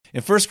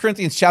In 1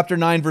 Corinthians chapter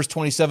 9, verse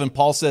 27,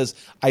 Paul says,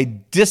 I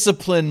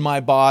discipline my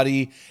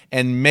body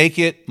and make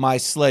it my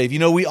slave. You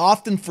know, we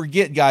often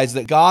forget, guys,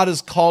 that God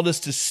has called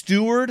us to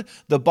steward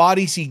the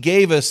bodies he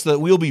gave us so that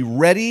we'll be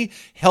ready,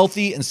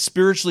 healthy, and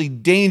spiritually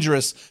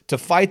dangerous to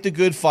fight the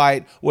good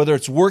fight, whether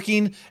it's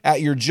working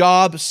at your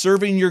job,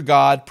 serving your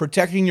God,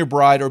 protecting your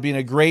bride, or being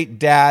a great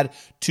dad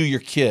to your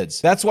kids.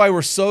 That's why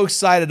we're so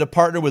excited to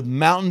partner with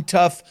Mountain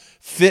Tough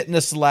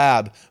Fitness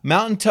Lab.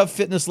 Mountain Tough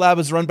Fitness Lab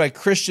is run by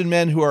Christian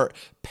men who are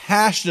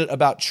passionate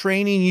about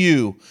training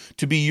you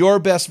to be your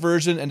best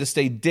version and to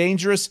stay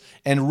dangerous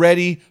and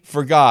ready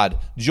for God.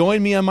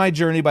 Join me on my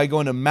journey by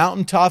going to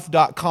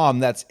mountaintough.com.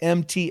 That's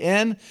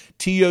MTNTOUGH,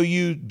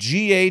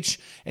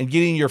 and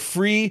getting your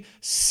free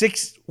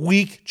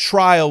 6-week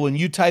trial when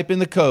you type in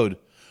the code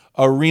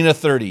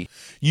ARENA30.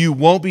 You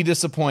won't be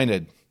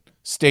disappointed.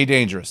 Stay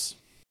dangerous.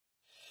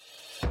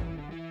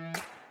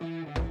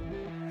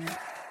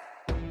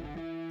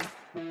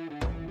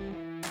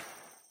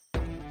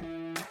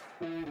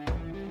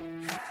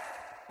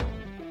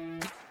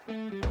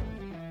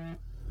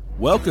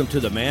 Welcome to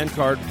the Man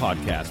Card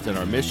Podcast and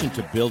our mission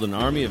to build an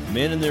army of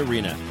men in the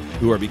arena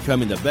who are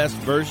becoming the best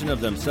version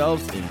of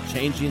themselves and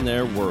changing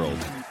their world.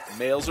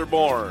 Males are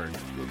born,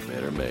 but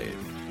men are made.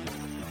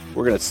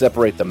 We're going to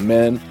separate the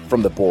men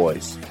from the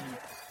boys.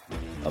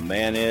 A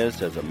man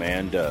is as a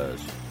man does.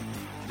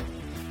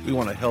 We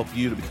want to help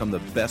you to become the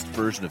best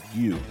version of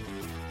you.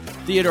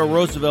 Theodore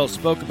Roosevelt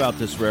spoke about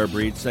this rare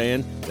breed,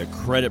 saying, the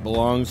credit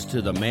belongs to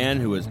the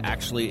man who is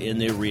actually in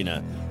the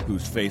arena,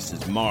 whose face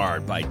is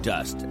marred by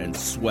dust and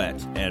sweat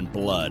and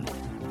blood.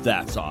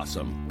 That's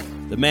awesome.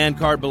 The man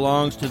card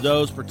belongs to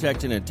those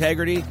protecting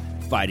integrity,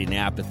 fighting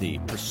apathy,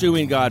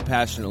 pursuing God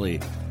passionately,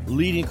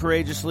 leading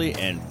courageously,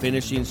 and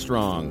finishing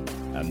strong.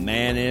 A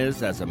man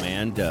is as a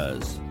man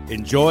does.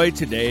 Enjoy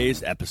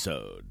today's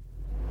episode.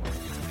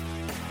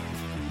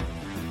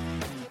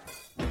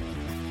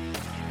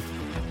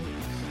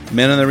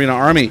 Men in the Arena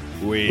Army,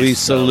 we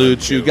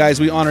salute you. Guys,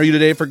 we honor you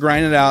today for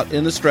grinding it out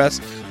in the stress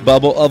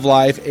bubble of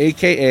life,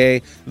 a.k.a.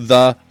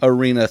 the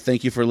arena.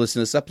 Thank you for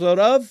listening to this episode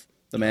of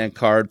the Man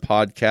Card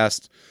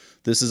Podcast.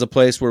 This is a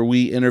place where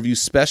we interview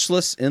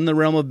specialists in the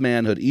realm of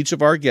manhood. Each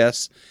of our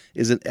guests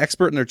is an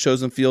expert in their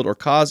chosen field or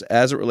cause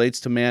as it relates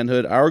to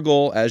manhood. Our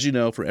goal, as you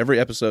know, for every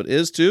episode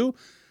is to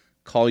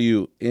call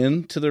you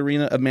into the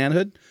arena of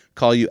manhood,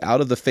 call you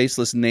out of the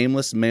faceless,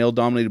 nameless,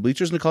 male-dominated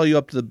bleachers, and call you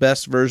up to the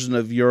best version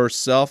of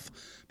yourself.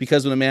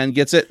 Because when a man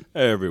gets it,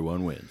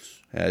 everyone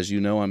wins. As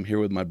you know, I'm here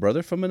with my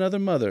brother from another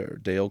mother,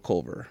 Dale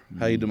Culver.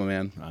 How you doing, my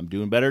man? I'm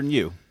doing better than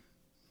you.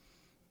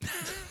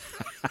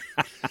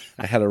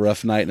 I had a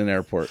rough night in an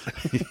airport.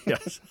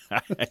 Yes.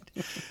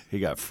 He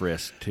got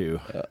frisked,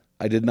 too.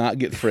 I did not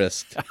get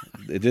frisked.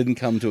 It didn't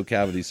come to a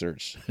cavity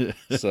search.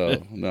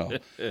 So, no.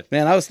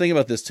 Man, I was thinking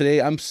about this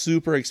today. I'm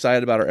super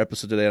excited about our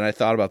episode today, and I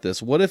thought about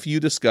this. What if you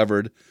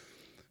discovered,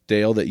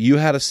 Dale, that you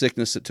had a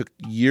sickness that took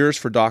years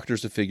for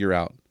doctors to figure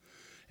out?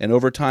 And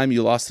over time,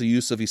 you lost the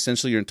use of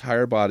essentially your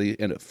entire body,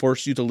 and it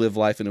forced you to live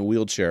life in a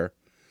wheelchair,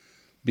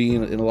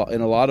 being in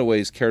a lot of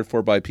ways cared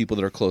for by people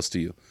that are close to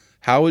you.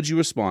 How would you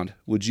respond?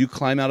 Would you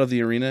climb out of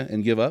the arena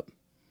and give up?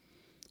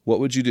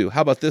 What would you do?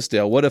 How about this,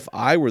 Dale? What if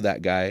I were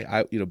that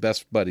guy?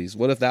 Best buddies.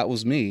 What if that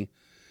was me?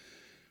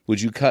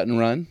 Would you cut and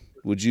run?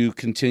 Would you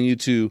continue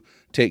to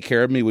take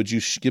care of me? Would you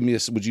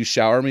would you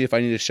shower me if I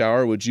need a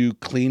shower? Would you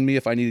clean me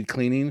if I needed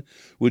cleaning?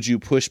 Would you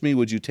push me?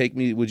 Would you take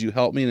me? Would you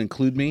help me and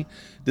include me?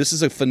 This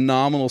is a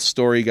phenomenal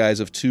story,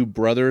 guys, of two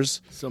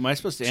brothers. So am I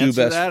supposed to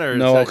answer that? Or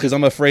no, because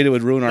I'm afraid it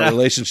would ruin our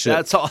relationship.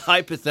 That's all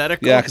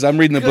hypothetical? Yeah, because I'm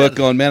reading the book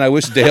going, man, I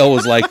wish Dale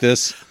was like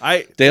this.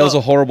 Dale's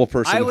a horrible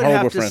person, I would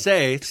horrible have friend. to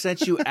say,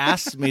 since you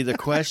asked me the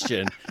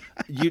question,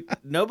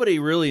 nobody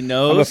really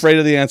knows. I'm afraid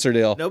of the answer,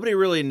 Dale. Nobody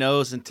really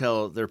knows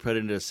until they're put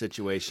into a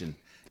situation.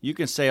 You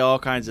can say all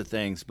kinds of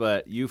things,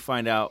 but you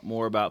find out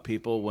more about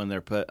people when they're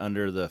put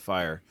under the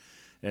fire.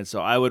 And so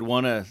I would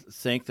want to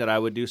think that I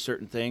would do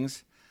certain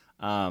things,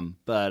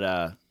 but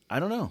I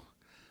don't know.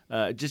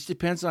 It just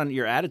depends on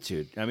your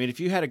attitude. I mean, if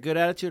you had a good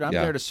attitude, I'm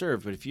there to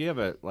serve. But if you have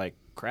a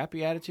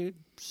crappy attitude,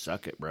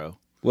 suck it, bro.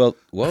 Well,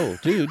 whoa,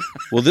 dude.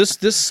 Well,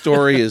 this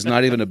story is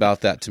not even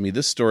about that to me.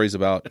 This story is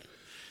about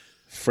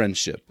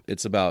friendship.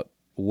 It's about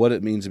what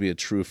it means to be a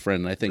true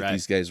friend. And I think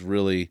these guys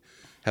really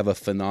have a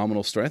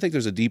phenomenal story. I think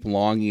there's a deep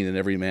longing in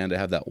every man to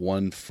have that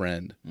one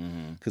friend,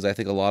 because I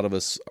think a lot of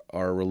us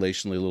are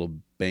relationally a little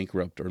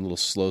bankrupt or a little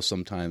slow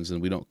sometimes,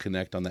 and we don't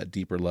connect on that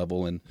deeper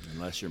level. And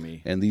unless you're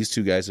me. And these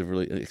two guys have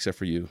really, except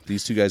for you,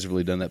 these two guys have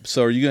really done that.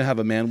 So are you going to have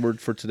a man word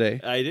for today?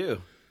 I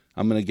do.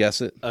 I'm going to guess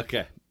it.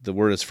 Okay. The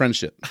word is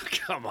friendship.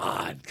 Come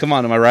on. Come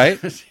on, am I right?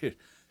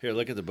 Here,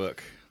 look at the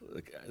book.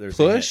 There's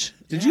push?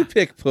 Did you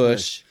pick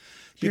push?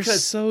 You're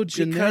because, so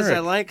generic. Because I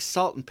like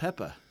salt and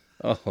pepper.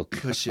 Oh, God.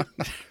 Push it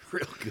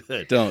real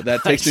good. Don't.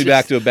 That takes me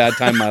back to a bad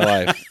time in my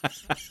life.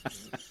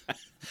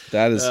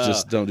 That is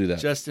just, don't do that.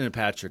 Justin and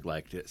Patrick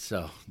liked it,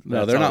 so.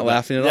 No, they're not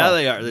laughing at all. Yeah,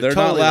 they are. They're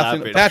totally not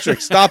laughing. Patrick,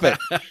 stop it.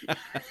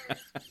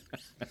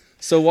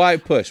 So why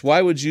push?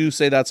 Why would you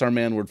say that's our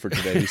man word for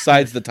today,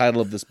 besides the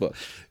title of this book?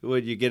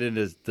 When you get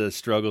into the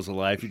struggles of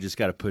life, you just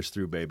got to push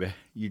through, baby.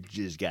 You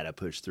just got to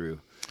push through.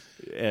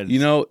 And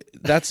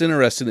That's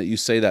interesting that you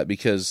say that,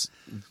 because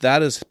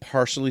that is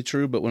partially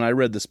true. But when I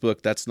read this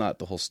book, that's not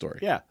the whole story.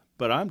 yeah,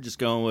 but I'm just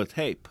going with,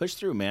 hey, push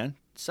through, man.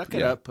 Suck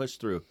it up, push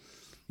through.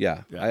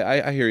 Yeah.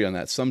 I hear you on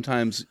that.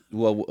 Sometimes,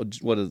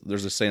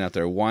 there's a saying out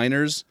there: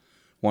 whiners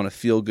want to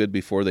feel good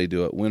before they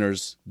do it.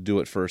 Winners do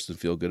it first and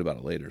feel good about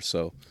it later.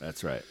 So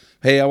That's right.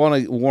 hey, I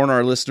want to warn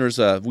our listeners,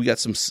 we got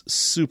some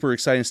super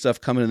exciting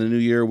stuff coming in the new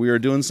year. We are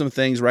doing some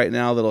things right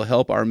now that'll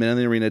help our Men in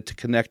the Arena to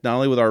connect not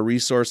only with our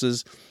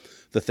resources,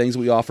 the things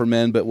we offer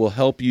men, but will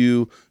help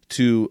you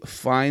to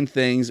find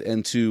things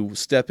and to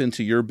step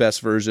into your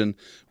best version.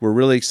 We're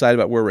really excited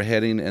about where we're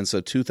heading, and so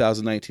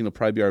 2019 will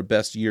probably be our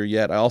best year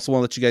yet. I also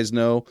want to let you guys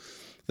know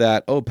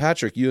that,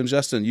 Patrick, you and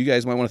Justin, you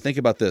guys might want to think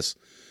about this.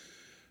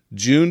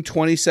 June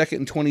 22nd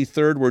and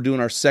 23rd, we're doing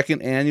our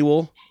second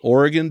annual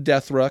Oregon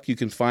Death Ruck. You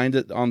can find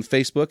it on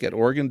Facebook at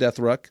Oregon Death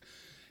Ruck.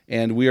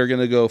 And we are going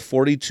to go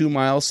 42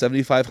 miles,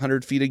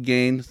 7,500 feet of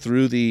gain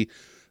through the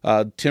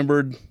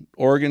timbered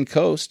Oregon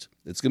coast.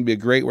 It's going to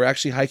be we're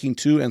actually hiking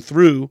to and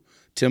through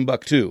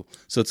Timbuktu.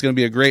 So it's going to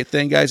be a great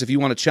thing, guys. If you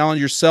want to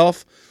challenge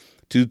yourself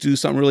to do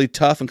something really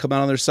tough and come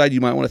out on their side,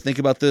 you might want to think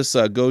about this.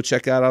 Go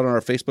check that out on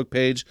our Facebook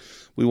page.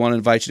 We want to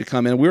invite you to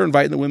come in. We're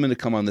inviting the women to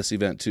come on this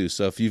event too.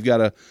 So if you've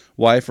got a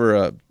wife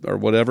or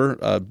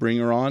whatever, bring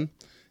her on,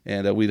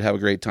 and we'd have a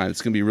great time.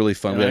 It's going to be really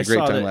fun. We had a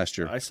great time last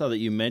year. I saw that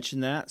you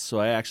mentioned that, so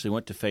I actually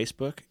went to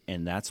Facebook,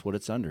 and that's what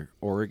it's under: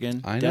 Oregon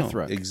Death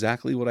Ruck.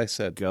 Exactly what I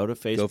said. Go to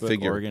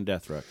Facebook, Oregon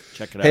Death Ruck.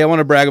 Check it out. Hey, I want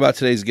to brag about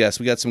today's guests.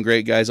 We got some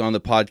great guys on the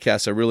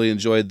podcast. I really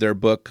enjoyed their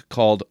book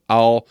called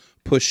I'll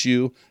Push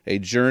You, a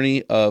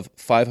journey of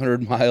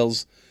 500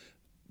 miles.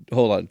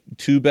 Hold on.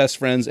 2 best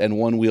friends and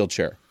 1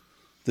 wheelchair.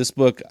 This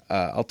book,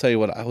 I'll tell you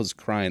what, I was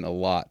crying a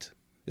lot.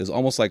 It was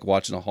almost like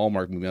watching a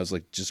Hallmark movie. I was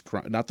like just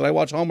crying. Not that I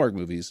watch Hallmark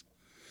movies,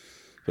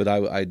 but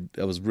I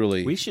was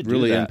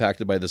really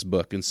impacted by this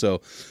book. And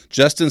so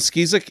Justin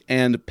Skizik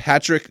and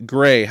Patrick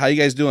Gray, how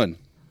you guys doing?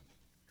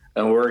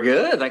 And we're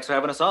good. Thanks for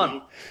having us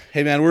on.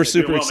 Hey, man, we're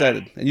super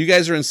excited. Man. And you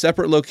guys are in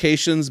separate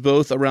locations,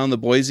 both around the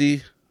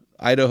Boise,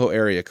 Idaho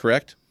area,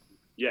 correct?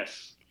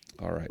 Yes.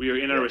 All right. We are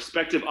in our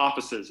respective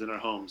offices in our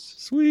homes.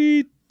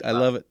 Sweet. I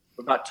love it.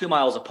 We're about 2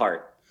 miles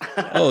apart.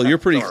 Oh, you're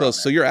pretty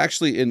close. So you're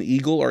actually in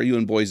Eagle, or are you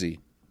in Boise?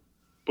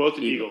 Both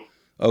in Eagle.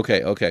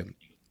 Okay.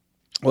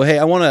 Well, hey,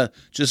 I want to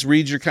just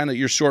read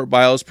your short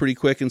bios pretty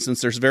quick, and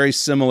since they're very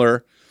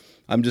similar,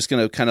 I'm just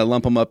going to kind of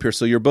lump them up here.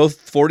 So you're both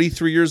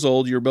 43 years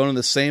old. You're born in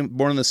the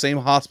same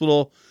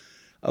hospital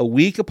a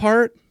week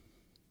apart?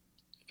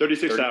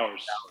 36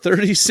 hours.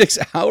 36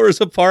 hours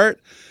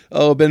apart.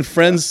 Oh, been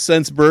friends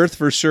since birth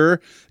for sure.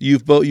 You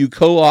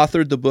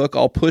co-authored the book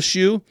I'll Push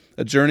You,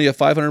 a journey of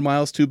 500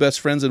 miles, 2 best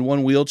friends and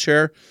 1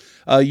 wheelchair.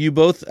 You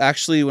both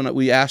actually, when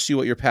we asked you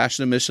what your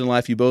passion and mission in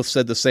life, you both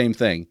said the same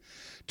thing: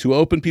 to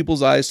open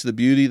people's eyes to the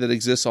beauty that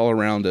exists all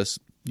around us.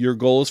 Your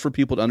goal is for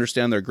people to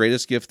understand their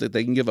greatest gift that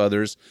they can give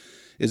others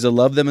is to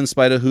love them in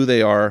spite of who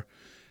they are.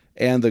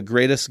 And the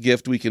greatest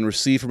gift we can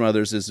receive from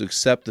others is to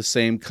accept the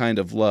same kind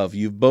of love.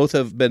 You both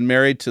have been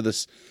married to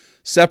this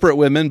separate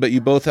women, but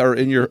you both are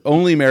in your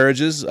only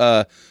marriages.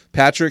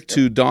 Patrick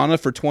to Donna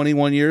for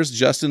 21 years,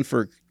 Justin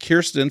for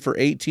Kirsten for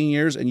 18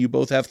 years, and you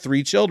both have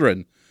 3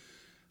 children.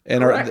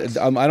 And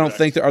I don't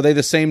think are they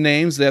the same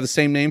names? They have the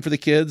same name for the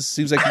kids?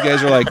 Seems like you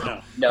guys are like,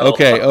 No.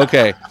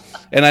 Okay.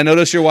 And I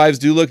notice your wives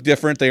do look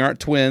different. They aren't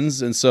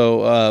twins, and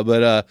so,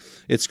 but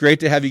it's great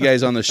to have you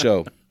guys on the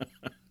show.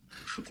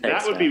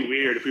 That would be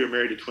weird if we were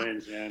married to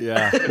twins, man.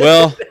 Yeah.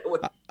 Well,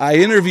 I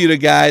interviewed a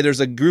guy. There's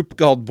a group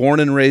called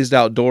Born and Raised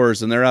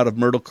Outdoors, and they're out of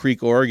Myrtle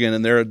Creek, Oregon,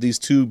 and these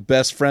 2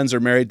 best friends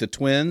are married to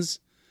twins.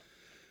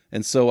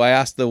 And so I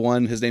asked the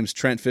one, his name's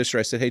Trent Fisher.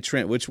 I said, "Hey,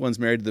 Trent, which one's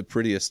married to the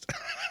prettiest?"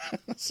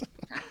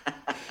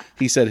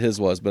 He said his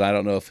was, but I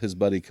don't know if his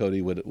buddy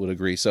Cody would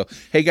agree. So,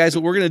 hey, guys,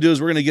 what we're going to do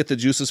is we're going to get the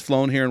juices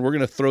flowing here, and we're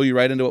going to throw you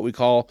right into what we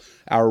call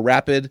our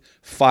rapid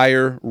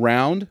fire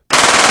round.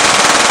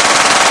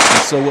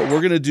 And so what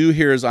we're going to do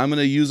here is I'm going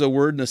to use a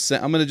word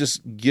I'm going to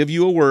just give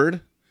you a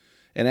word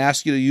and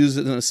ask you to use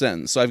it in a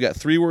sentence. So I've got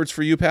 3 words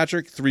for you,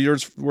 Patrick, 3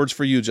 words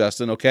for you,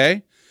 Justin,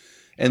 okay?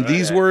 And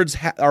these words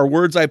are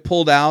words I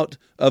pulled out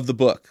of the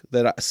book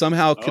that I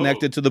somehow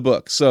connected to the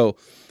book. So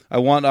I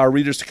want our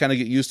readers to kind of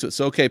get used to it.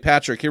 So, okay,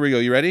 Patrick, here we go.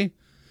 You ready?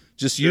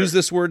 Just use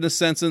this word in a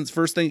sentence.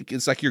 First thing,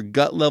 it's like your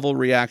gut level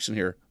reaction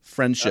here.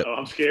 Friendship.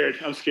 I'm scared.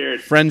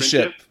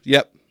 Friendship.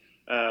 Yep.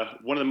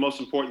 One of the most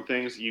important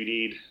things you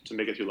need to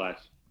make it through life.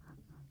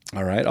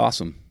 All right,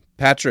 awesome.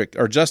 Patrick,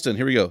 or Justin,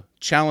 here we go.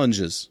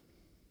 Challenges.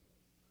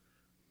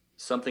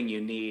 Something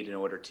you need in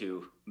order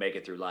to make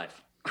it through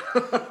life.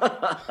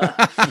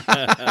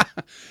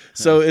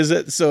 So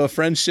a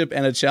friendship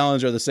and a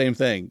challenge are the same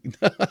thing?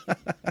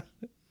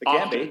 It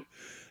can be.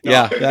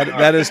 Yeah,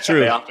 that is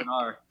true. They often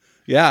are.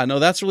 Yeah, no,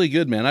 that's really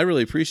good, man. I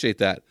really appreciate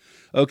that.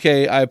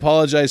 Okay, I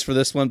apologize for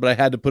this one, but I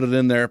had to put it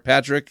in there.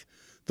 Patrick,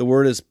 the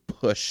word is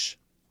push.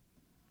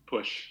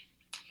 Push.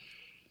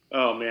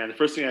 Oh man, the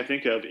first thing I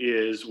think of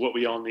is what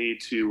we all need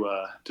to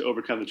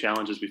overcome the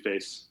challenges we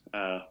face.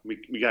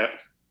 We got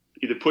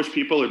either push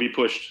people or be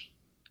pushed.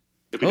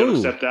 If we don't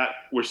accept that,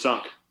 we're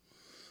sunk.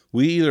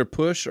 We either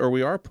push or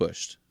we are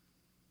pushed.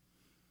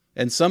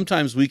 And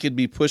sometimes we could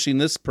be pushing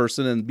this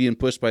person and being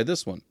pushed by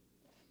this one.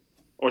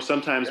 Or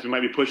sometimes we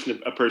might be pushing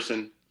a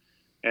person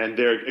and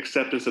their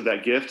acceptance of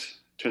that gift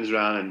turns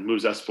around and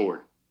moves us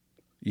forward.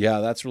 Yeah,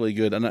 that's really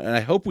good. And I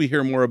hope we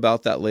hear more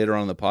about that later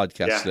on in the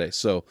podcast today.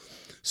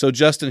 So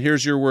Justin,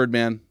 here's your word,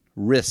 man.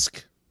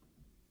 Risk.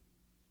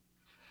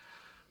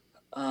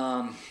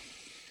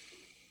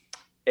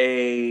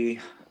 A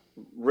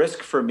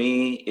risk for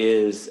me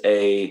is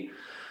a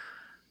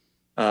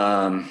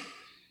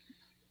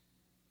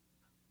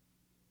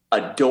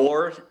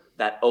door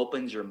that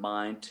opens your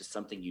mind to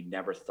something you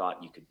never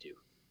thought you could do.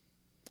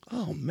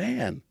 Oh,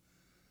 man.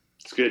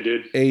 It's good,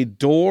 dude. A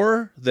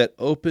door that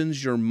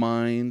opens your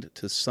mind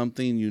to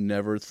something you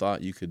never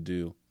thought you could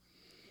do.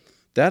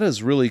 That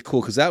is really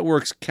cool because that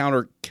works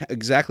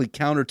exactly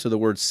counter to the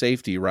word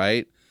safety,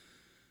 right?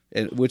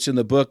 Which in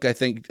the book, I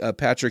think,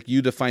 Patrick,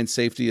 you define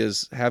safety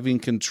as having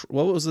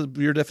control. What was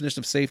your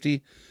definition of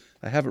safety?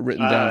 I have it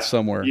written down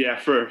somewhere. Yeah,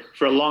 for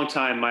a long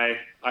time, my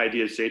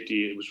idea of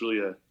safety, it was really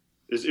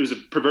it was a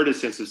perverted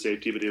sense of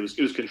safety, but it was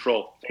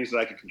control. Things that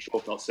I could control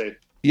felt safe.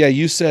 Yeah,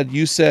 you said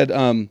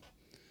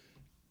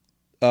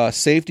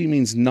safety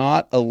means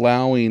not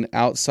allowing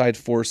outside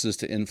forces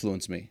to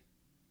influence me.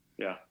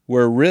 Yeah.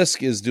 Where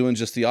risk is doing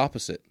just the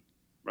opposite.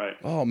 Right.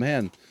 Oh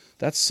man,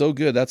 that's so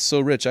good. That's so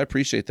rich. I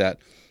appreciate that.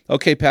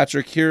 Okay,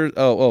 Patrick, here.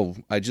 Oh,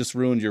 I just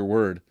ruined your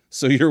word.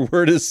 So your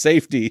word is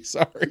safety.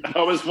 Sorry.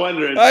 I was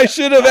wondering. I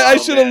should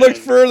have looked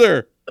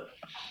further.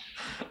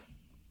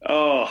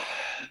 Oh,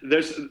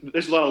 there's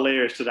a lot of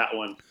layers to that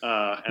one.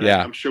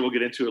 I'm sure we'll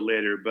get into it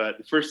later. But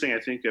the first thing I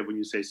think of when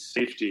you say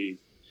safety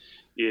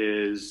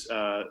is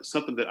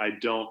something that I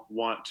don't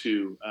want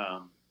to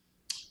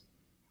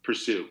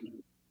pursue.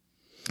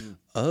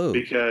 Oh.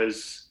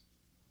 Because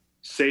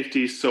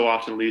safety so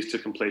often leads to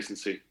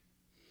complacency.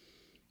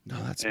 No,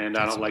 I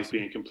don't like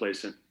being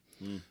complacent.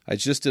 I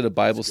just did a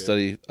Bible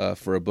study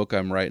for a book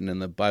I'm writing,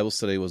 and the Bible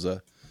study was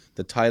the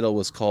title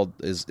was called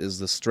is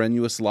the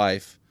Strenuous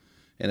Life,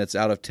 and it's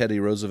out of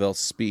Teddy Roosevelt's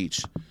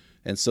speech.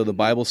 And so the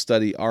Bible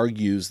study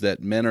argues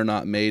that men are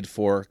not made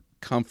for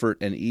comfort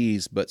and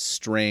ease, but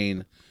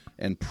strain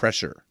and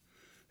pressure.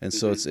 And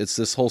so it's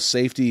this whole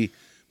safety.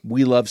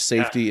 We love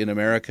safety in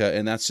America,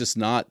 and that's just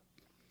not.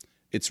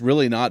 It's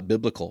really not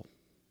biblical.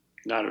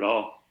 Not at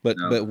all. But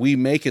we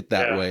make it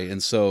that way,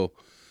 and so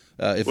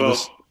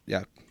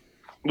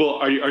Well,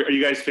 are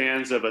you guys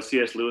fans of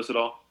C.S. Lewis at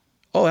all?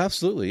 Oh,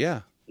 absolutely,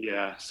 yeah.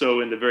 Yeah.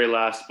 So in the very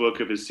last book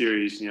of his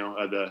series,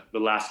 the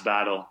Last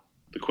Battle,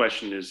 the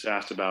question is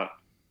asked about,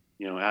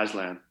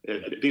 Aslan. I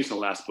think it's in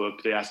the last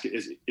book. They ask,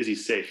 is he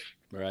safe?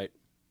 Right.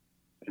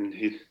 And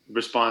the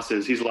response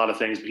is, he's a lot of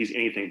things, but he's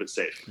anything but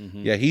safe.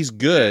 Mm-hmm. Yeah, he's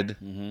good,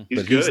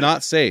 but he's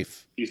not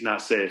safe. He's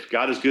not safe.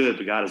 God is good,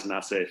 but God is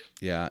not safe.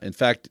 Yeah. In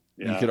fact,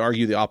 you could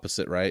argue the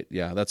opposite, right?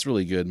 Yeah, that's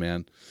really good,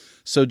 man.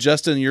 So,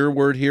 Justin, your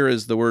word here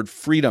is the word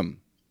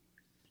freedom.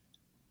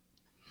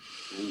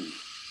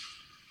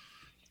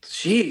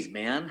 Jeez,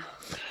 man.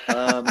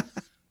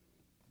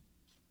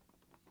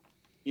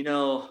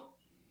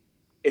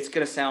 It's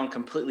going to sound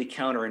completely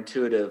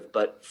counterintuitive,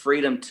 but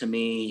freedom to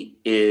me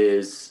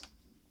is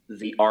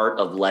the art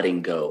of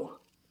letting go.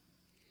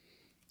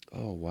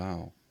 Oh,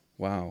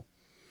 wow.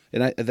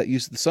 And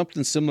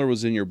something similar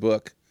was in your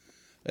book,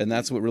 and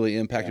that's what really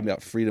impacted me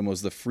about freedom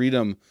was the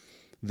freedom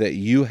that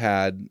you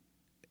had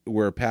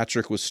where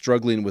Patrick was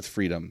struggling with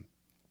freedom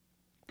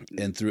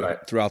and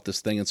throughout this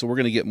thing. And so we're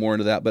going to get more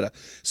into that. But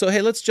so,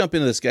 hey, let's jump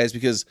into this, guys,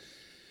 because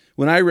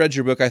when I read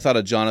your book, I thought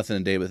of Jonathan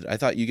and David. I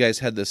thought you guys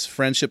had this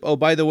friendship. Oh,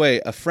 by the way,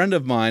 a friend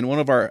of mine, one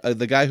of our,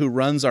 the guy who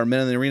runs our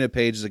Men in the Arena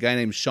page is a guy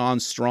named Sean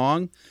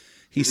Strong.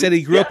 He said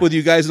he grew up with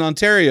you guys in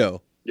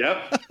Ontario.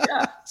 Yep.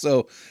 Yeah.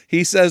 So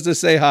he says to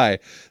say hi.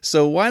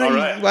 So why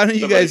don't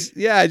you guys?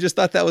 Yeah, I just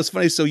thought that was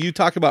funny. So you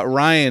talk about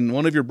Ryan.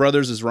 One of your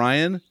brothers is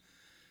Ryan.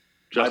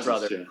 My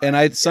brother. Yeah. And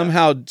I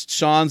somehow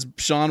Sean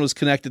was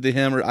connected to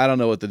him, or I don't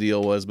know what the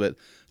deal was, but I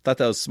thought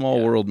that was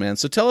small world, man.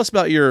 So tell us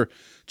about your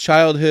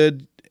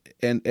childhood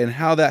and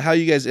how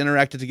you guys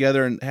interacted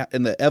together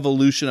and the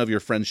evolution of your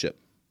friendship.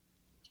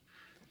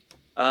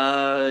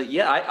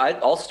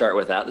 I'll start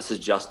with that. This is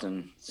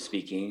Justin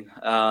speaking.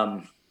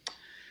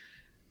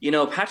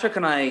 Patrick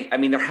and I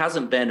mean, there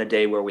hasn't been a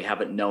day where we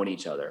haven't known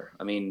each other.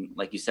 I mean,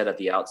 like you said at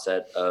the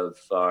outset of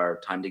our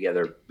time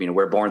together,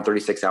 we're born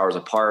 36 hours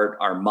apart.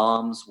 Our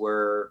moms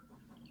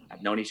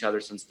have known each other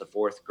since the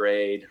 4th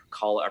grade.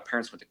 Our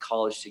parents went to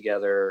college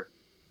together.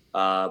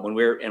 When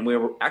we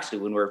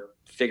were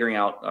figuring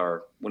out,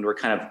 or when we were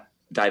kind of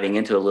diving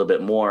into it a little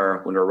bit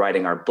more, when we were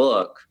writing our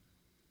book,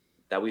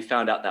 that we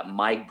found out that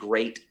my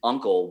great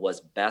uncle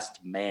was best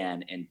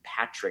man in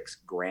Patrick's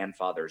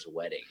grandfather's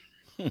wedding.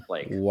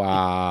 Like,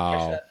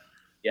 wow.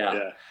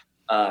 Yeah.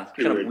 Kind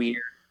of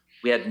weird.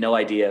 We had no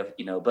idea,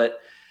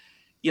 but,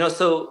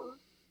 so,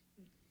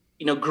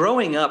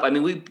 growing up,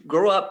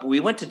 we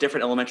went to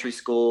different elementary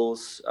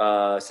schools,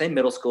 same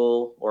middle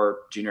school or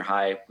junior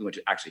high. We went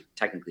to actually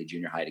technically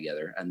junior high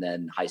together and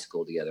then high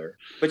school together.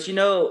 But,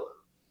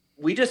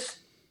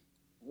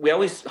 we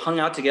always hung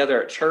out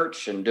together at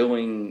church and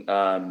doing,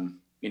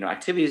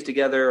 activities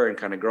together and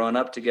kind of growing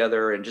up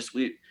together. And just,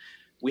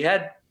 we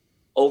had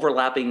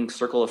overlapping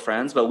circle of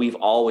friends, but we've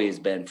always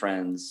been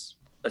friends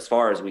as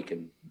far as we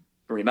can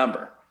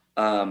remember.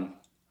 And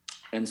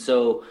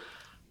so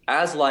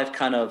as life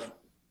kind of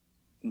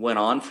went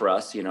on for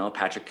us,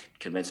 Patrick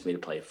convinced me to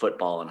play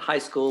football in high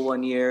school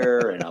one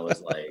year. And I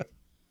was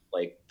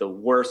like the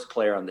worst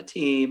player on the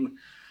team.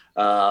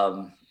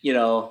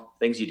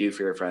 Things you do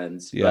for your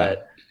friends. Yeah.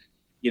 But,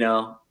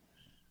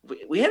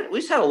 we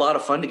just had a lot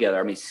of fun together.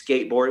 I mean,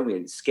 skateboarding, we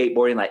had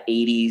skateboarding like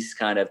 80s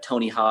kind of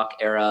Tony Hawk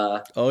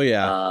era. Oh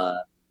yeah.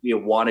 We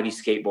had wannabe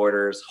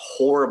skateboarders,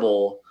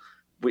 horrible.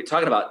 We're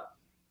talking about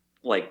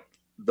like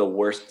the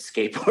worst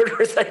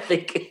skateboarders, I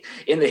think,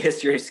 in the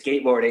history of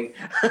skateboarding.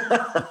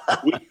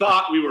 We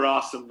thought we were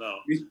awesome, though.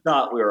 We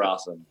thought we were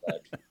awesome,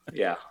 but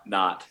yeah,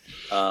 not.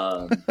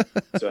 So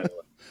anyway.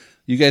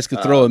 You guys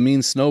could throw a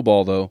mean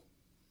snowball, though.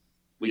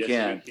 We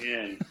can.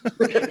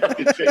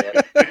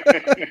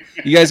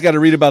 You guys got to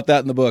read about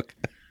that in the book.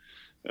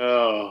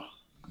 Oh,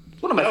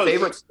 it's one of my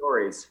favorite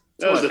stories.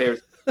 Yeah,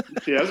 that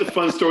was a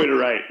fun story to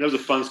write.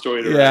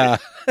 Yeah.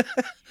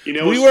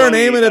 We weren't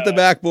aiming at the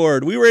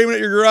backboard. We were aiming at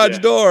your garage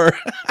door.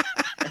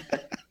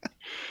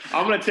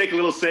 I'm going to take a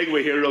little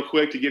segue here real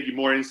quick to give you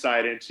more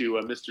insight into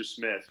Mr.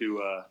 Smith,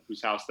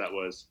 whose house that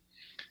was.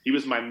 He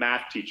was my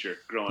math teacher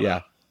growing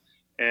up.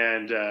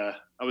 And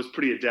I was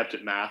pretty adept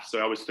at math, so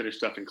I always finished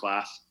stuff in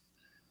class.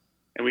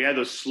 And we had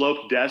those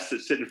sloped desks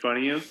that sit in front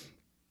of you.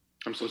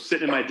 I'm so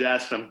sitting in my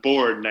desk, and I'm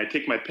bored, and I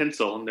take my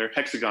pencil, and they're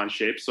hexagon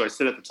shaped. So I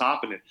sit at the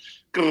top, and it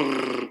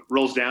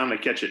rolls down, and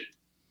I catch it.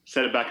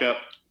 Set it back up,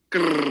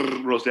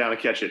 rolls down,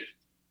 and catch it.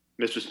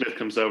 Mr. Smith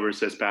comes over and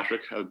says,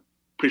 Patrick, I'd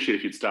appreciate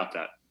if you'd stop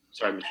that.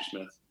 Sorry, Mr.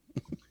 Smith.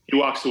 He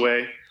walks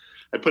away.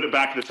 I put it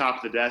back at the top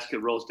of the desk. It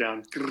rolls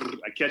down.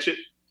 I catch it.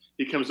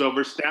 He comes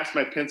over, snaps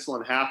my pencil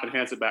in half, and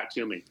hands it back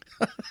to me.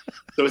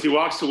 So as he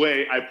walks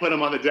away, I put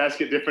him on the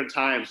desk at different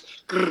times.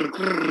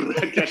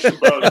 I catch them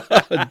both.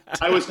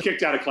 I was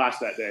kicked out of class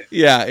that day.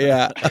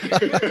 Yeah.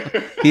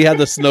 He had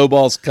the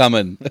snowballs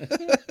coming.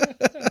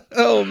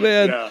 Oh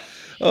man. Yeah.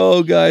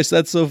 Oh gosh,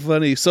 that's so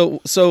funny.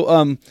 So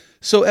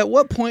at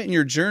what point in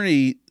your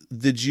journey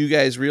did you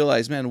guys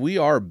realize, man, we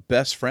are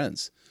best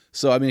friends?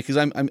 So I mean, because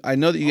I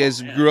know that you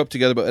guys grew up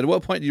together, but at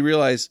what point do you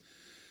realize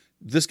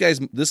this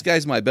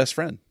guy's my best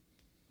friend?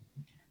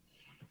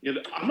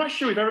 I'm not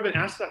sure we've ever been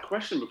asked that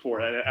question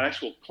before at an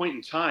actual point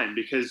in time,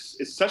 because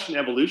it's such an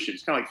evolution.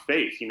 It's kind of like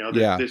faith,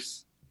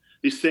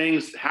 these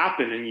things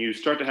happen and you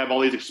start to have all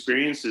these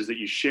experiences that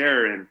you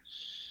share and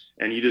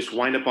you just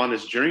wind up on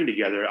this journey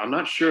together. I'm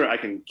not sure I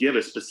can give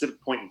a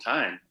specific point in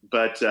time,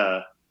 but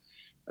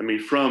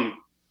from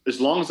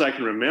as long as I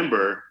can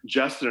remember,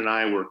 Justin and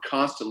I were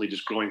constantly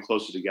just growing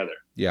closer together.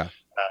 Yeah.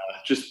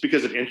 Just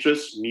because of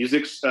interests,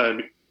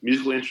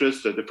 musical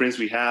interests, the friends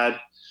we had.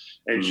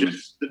 And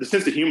just the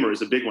sense of humor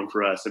is a big one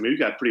for us. I mean, we've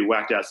got a pretty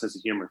whacked out sense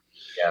of humor.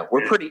 Yeah,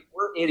 we're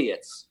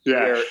idiots.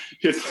 Yeah.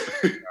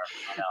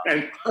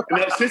 And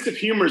that sense of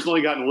humor has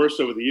only gotten worse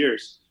over the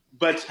years.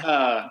 But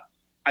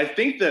I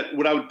think that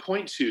what I would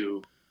point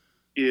to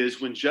is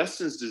when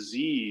Justin's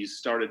disease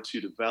started to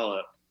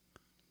develop,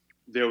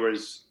 that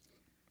was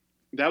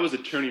a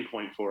turning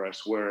point for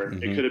us where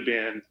it could have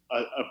been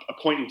a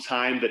point in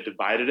time that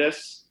divided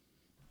us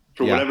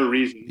for whatever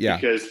reason. Yeah.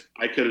 Because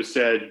I could have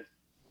said,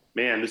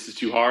 man, this is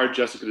too hard.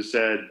 Justin could have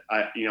said,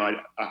 I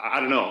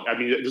don't know. I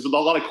mean, there's a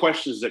lot of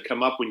questions that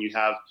come up when you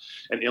have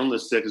an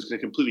illness that is going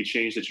to completely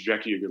change the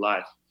trajectory of your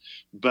life.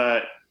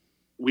 But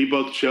we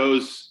both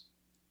chose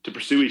to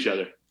pursue each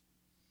other,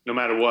 no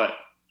matter what.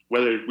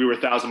 Whether we were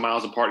 1,000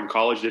 miles apart in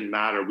college, didn't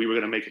matter. We were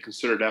going to make a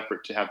concerted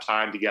effort to have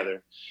time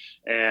together.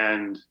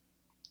 And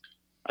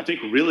I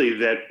think really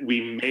that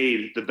we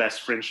made the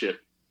best friendship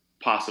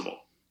possible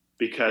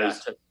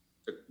because it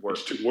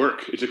took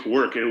work. It took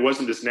work. And it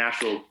wasn't this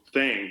natural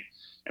thing.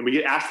 And we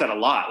get asked that a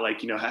lot.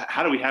 Like,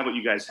 how do we have what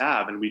you guys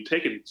have? And we've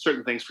taken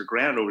certain things for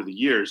granted over the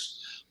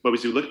years. But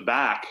as we look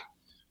back,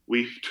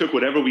 we took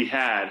whatever we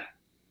had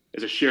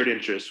as a shared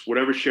interest,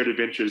 whatever shared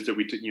adventures that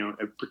we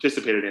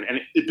participated in, and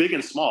big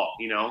and small,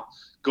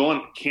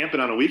 going camping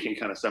on a weekend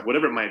kind of stuff,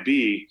 whatever it might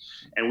be.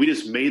 And we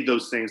just made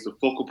those things the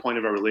focal point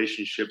of our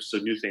relationship so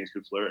new things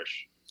could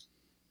flourish.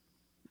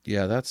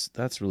 Yeah,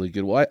 that's really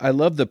good. Well, I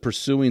love the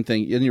pursuing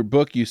thing. In your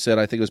book, you said,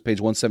 I think it was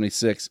page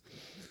 176,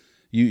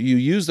 you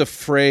used a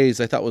phrase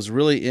I thought was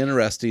really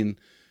interesting.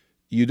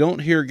 You don't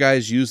hear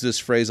guys use this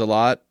phrase a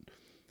lot,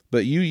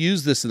 but you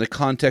use this in the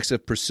context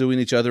of pursuing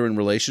each other in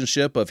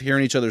relationship, of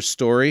hearing each other's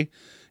story.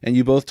 And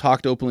you both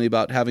talked openly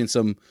about having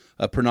some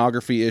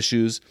pornography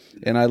issues.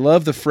 And I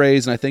love the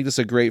phrase, and I think this is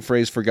a great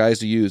phrase for guys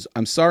to use.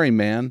 I'm sorry,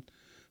 man,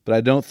 but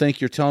I don't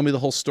think you're telling me the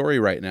whole story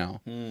right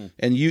now.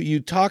 And you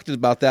talked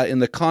about that in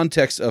the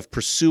context of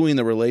pursuing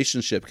the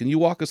relationship. Can you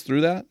walk us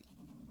through that?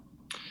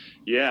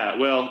 Yeah,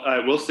 well, I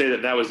will say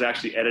that was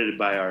actually edited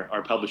by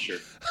our publisher.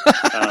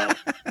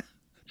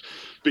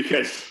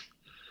 Because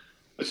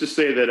let's just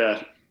say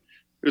that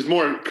there's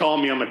more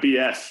calling me on my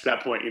BS at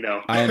that point,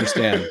 I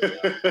understand.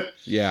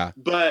 Yeah.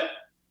 But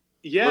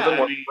yeah, a little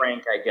more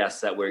frank, I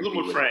guess that we're a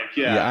little more frank.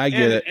 Yeah, I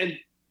get it. And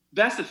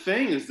that's the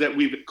thing is that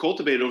we've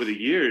cultivated over the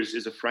years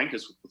is a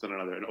frankness with one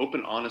another, an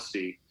open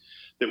honesty.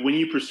 That when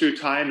you pursue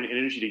time and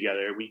energy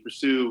together, when you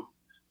pursue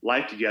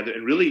life together,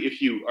 and really,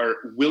 if you are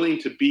willing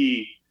to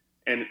be,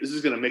 and this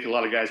is going to make a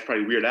lot of guys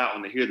probably weird out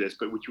when they hear this,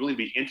 but would you really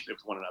be intimate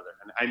with one another?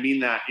 And I mean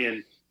that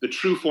in the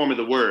true form of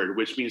the word,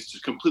 which means to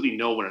completely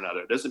know one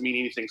another. It doesn't mean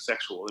anything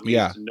sexual. It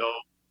means to know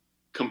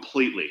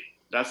completely.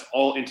 That's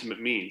all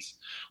intimate means.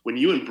 When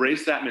you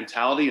embrace that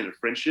mentality in a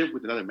friendship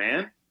with another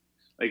man,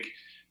 like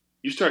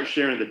you start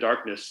sharing the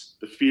darkness,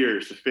 the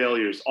fears, the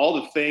failures, all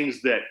the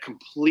things that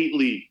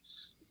completely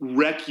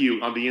wreck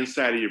you on the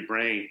inside of your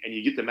brain, and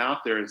you get them out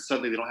there and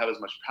suddenly they don't have as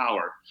much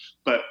power.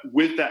 But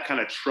with that kind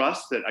of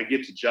trust that I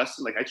give to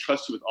Justin, like I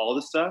trust you with all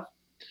this stuff,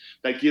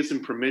 that gives him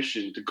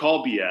permission to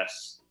call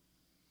BS.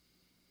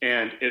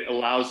 And it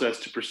allows us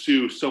to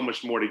pursue so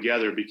much more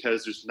together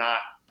because there's not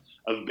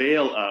a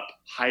veil up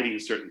hiding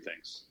certain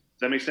things. Does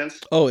that make sense?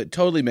 Oh, it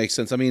totally makes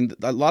sense. I mean,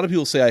 a lot of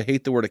people say I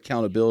hate the word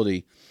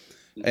accountability.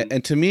 Mm-hmm.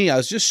 And to me, I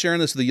was just sharing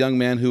this with a young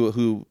man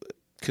who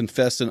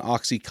confessed an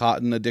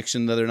Oxycontin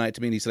addiction the other night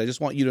to me. And he said, I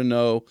just want you to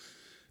know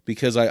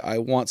because I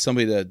want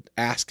somebody to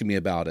ask me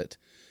about it.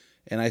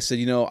 And I said,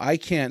 I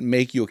can't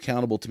make you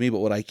accountable to me, but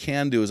what I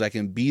can do is I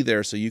can be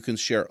there so you can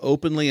share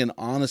openly and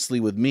honestly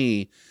with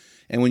me.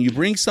 And when you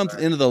bring something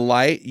into the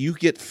light, you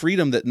get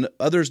freedom that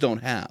others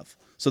don't have.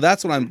 So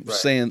that's what I'm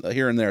saying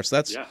here and there. So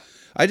that's,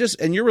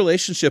 and your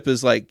relationship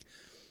is like,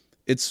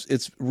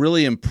 it's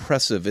really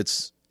impressive.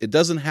 It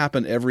doesn't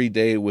happen every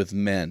day with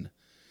men,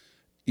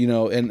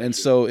 and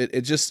so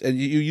it just, and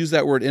you use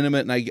that word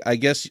intimate. And I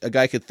guess a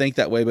guy could think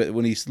that way, but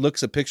when he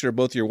looks a picture of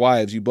both your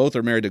wives, you both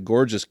are married to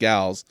gorgeous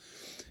gals.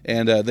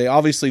 And they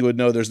obviously would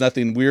know there's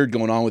nothing weird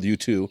going on with you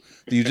two.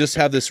 You just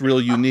have this real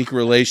unique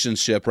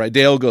relationship, right?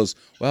 Dale goes,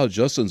 wow,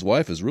 Justin's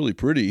wife is really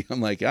pretty. I'm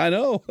like, I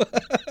know.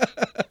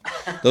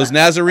 Those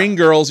Nazarene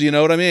girls, you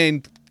know what I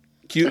mean?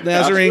 Cute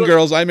Nazarene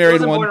girls. I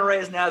married one. Born and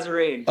raised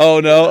Nazarene. Oh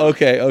no,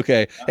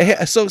 okay.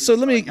 Hey, so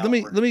let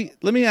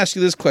me ask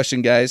you this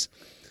question, guys.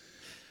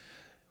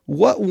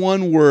 What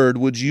one word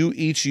would you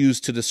each use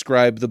to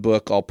describe the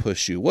book I'll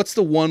Push You? What's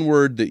the one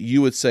word that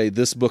you would say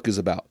this book is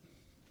about?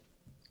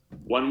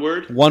 One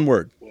word? One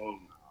word. Whoa.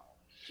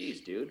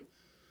 Jeez, dude.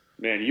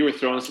 Man, you were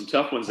throwing some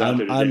tough ones out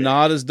there today. I'm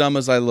not as dumb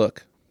as I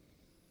look.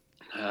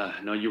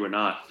 No, you were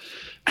not.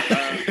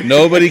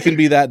 Nobody can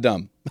be that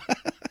dumb.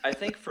 I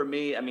think for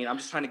me, I'm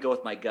just trying to go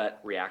with my gut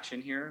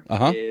reaction here.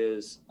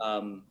 Is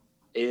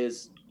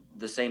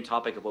the same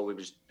topic of what we've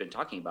just been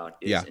talking about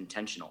is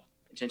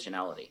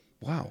intentionality.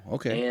 Wow.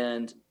 Okay.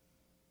 And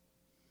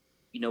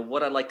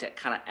what I'd like to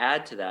kind of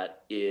add to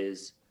that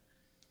is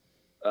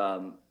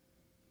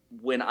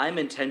when I'm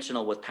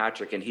intentional with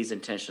Patrick and he's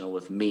intentional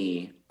with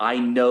me, I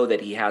know that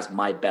he has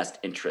my best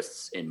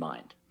interests in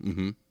mind.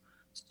 Mm-hmm.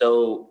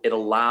 So it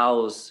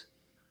allows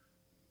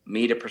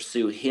me to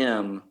pursue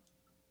him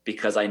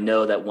because I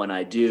know that when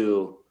I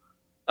do,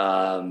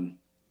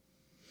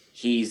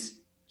 he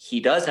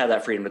does have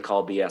that freedom to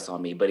call BS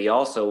on me, but he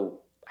also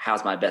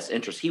has my best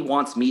interest. He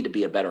wants me to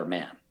be a better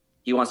man.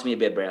 He wants me to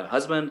be a better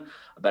husband,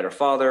 a better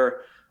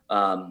father,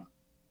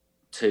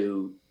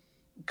 to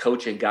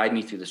coach and guide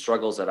me through the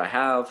struggles that I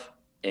have.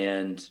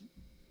 And,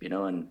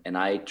 and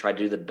I try to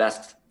do the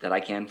best that I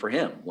can for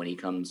him when he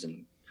comes.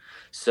 And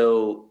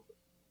so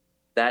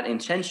that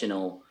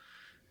intentional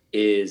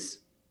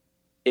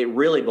it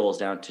really boils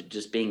down to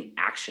just being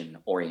action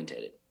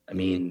orientated. I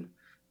mean,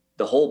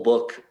 the whole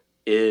book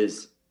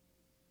is,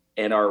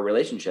 and our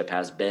relationship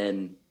has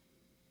been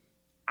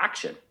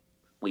action.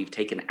 We've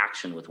taken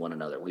action with one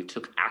another. We've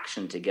took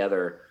action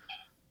together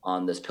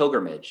on this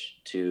pilgrimage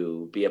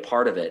to be a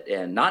part of it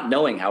and not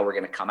knowing how we're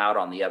going to come out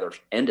on the other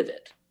end of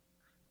it.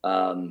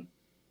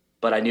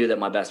 But I knew that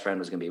my best friend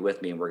was going to be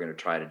with me and we're going to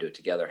try to do it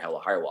together, hell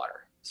or high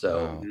water.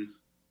 So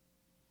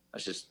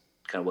that's just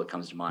kind of what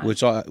comes to mind.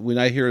 Which when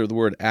I hear the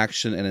word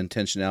action and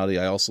intentionality,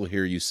 I also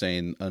hear you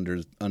saying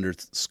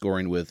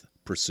underscoring with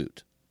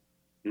pursuit.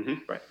 Mm-hmm.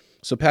 Right.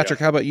 So Patrick,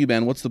 how about you,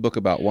 man? What's the book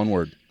about? One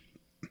word.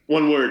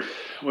 One word.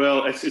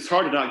 Well, it's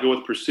hard to not go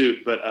with pursuit,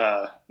 but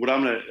what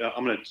I'm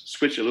gonna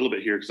switch a little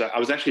bit here because I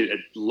was actually at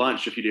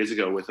lunch a few days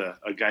ago with a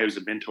guy who's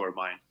a mentor of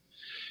mine,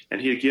 and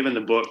he had given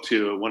the book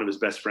to one of his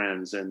best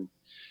friends, and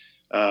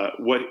I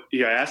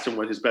asked him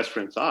what his best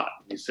friend thought.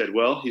 He said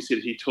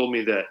he told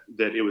me that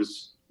it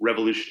was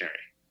revolutionary.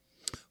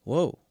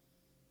 Whoa.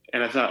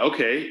 And I thought,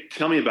 okay,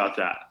 tell me about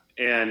that.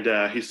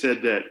 And he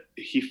said that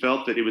he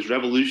felt that it was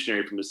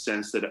revolutionary from the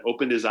sense that it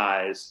opened his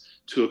eyes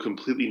to a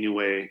completely new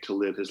way to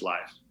live his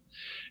life.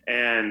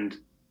 And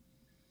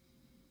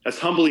that's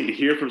humbling to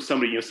hear from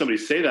somebody, somebody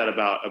say that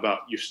about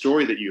your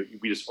story that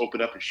we just open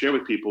up and share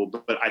with people.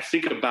 But I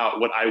think about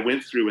what I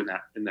went through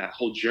in that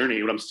whole journey.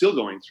 What I'm still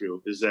going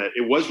through is that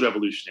it was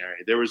revolutionary.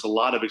 There was a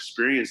lot of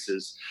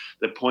experiences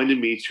that pointed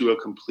me to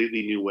a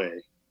completely new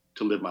way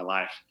to live my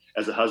life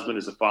as a husband,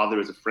 as a father,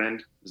 as a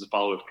friend, as a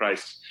follower of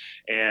Christ.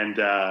 And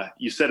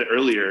you said it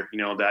earlier,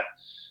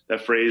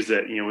 that phrase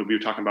that, we were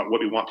talking about what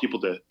we want people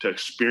to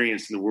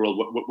experience in the world,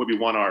 what we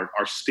want our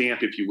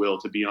stamp, if you will,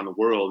 to be on the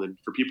world, and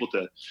for people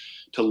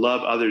to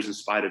love others in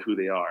spite of who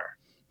they are,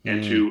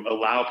 and to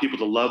allow people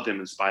to love them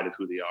in spite of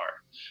who they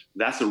are.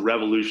 That's a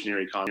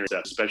revolutionary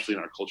concept, especially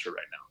in our culture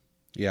right now.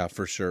 Yeah,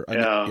 for sure.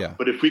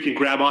 But if we can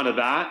grab onto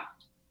that,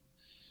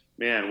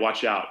 man,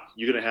 watch out.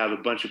 You're going to have a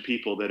bunch of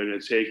people that are going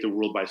to take the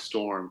world by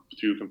storm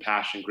through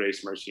compassion,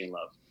 grace, mercy, and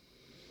love.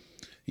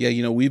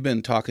 Yeah, we've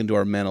been talking to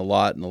our men a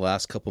lot in the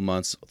last couple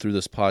months through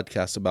this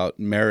podcast about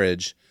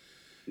marriage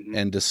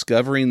and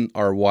discovering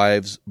our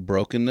wife's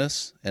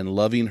brokenness and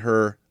loving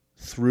her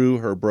through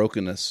her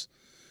brokenness,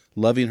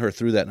 loving her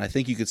through that. And I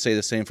think you could say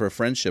the same for a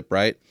friendship,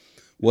 right?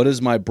 What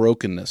is my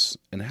brokenness,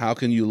 and how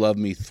can you love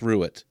me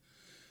through it?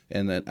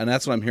 And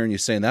that's what I'm hearing you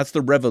saying. That's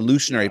the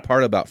revolutionary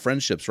part about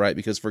friendships, right?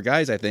 Because for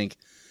guys, I think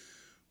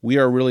we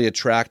are really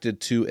attracted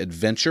to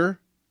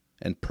adventure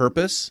and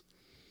purpose.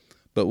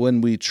 But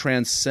when we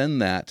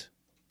transcend that,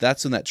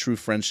 that's when that true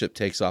friendship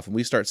takes off. And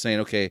we start saying,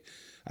 okay,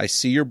 I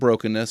see your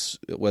brokenness,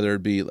 whether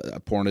it be a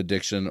porn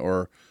addiction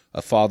or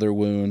a father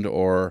wound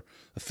or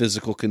a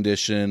physical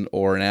condition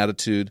or an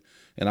attitude,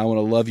 and I want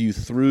to love you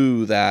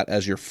through that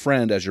as your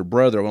friend, as your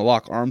brother. I want to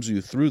lock arms with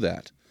you through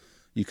that.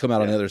 You come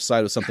out on the other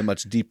side with something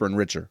much deeper and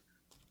richer.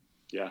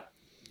 Yeah.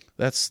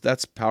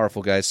 That's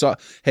powerful, guys. So,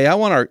 hey, I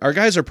want our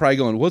guys are probably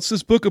going, what's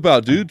this book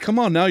about, dude? Come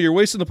on now, you're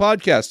wasting the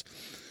podcast.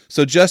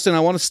 So, Justin, I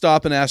want to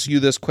stop and ask you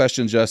this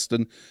question,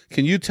 Justin.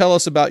 Can you tell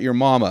us about your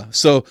mama?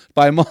 So,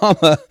 by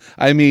mama,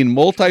 I mean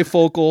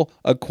multifocal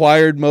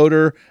acquired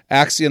motor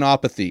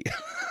axonopathy.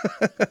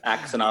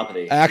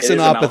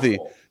 Axonopathy.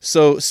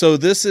 So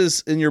this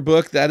is in your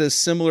book that is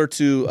similar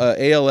to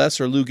ALS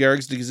or Lou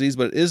Gehrig's disease,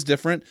 but it is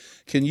different.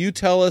 Can you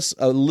tell us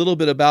a little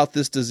bit about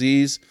this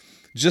disease,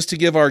 just to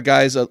give our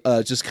guys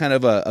just kind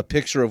of a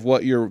picture of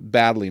what you're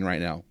battling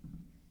right now?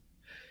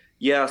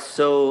 Yeah.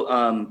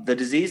 So the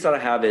disease that I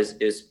have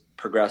is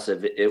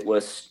progressive. It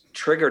was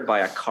triggered by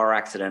a car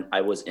accident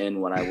I was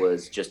in when I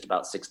was just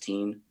about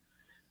 16.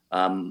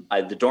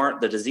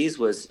 The disease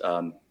was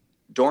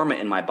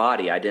dormant in my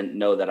body. I didn't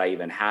know that I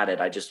even had it.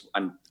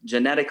 I'm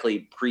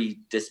genetically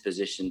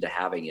predispositioned to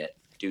having it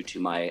due to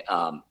my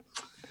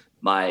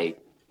my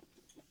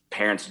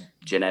parents'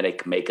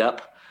 genetic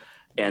makeup.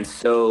 And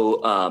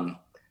so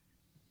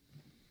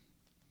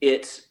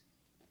it's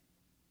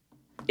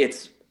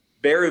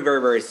very,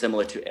 very, very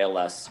similar to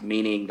ALS,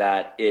 meaning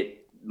that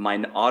my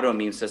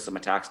autoimmune system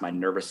attacks my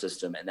nervous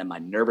system, and then my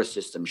nervous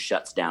system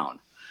shuts down.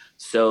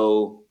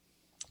 So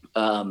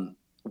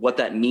what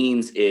that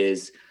means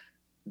is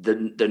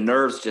the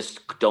nerves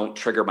just don't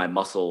trigger my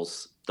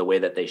muscles the way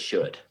that they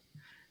should.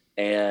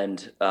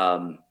 And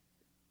what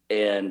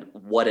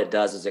it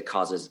does is it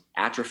causes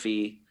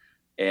atrophy,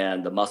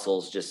 and the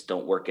muscles just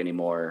don't work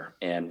anymore.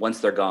 And once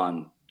they're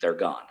gone, they're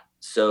gone.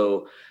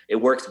 So it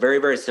works very,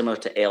 very similar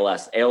to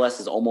ALS. ALS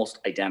is almost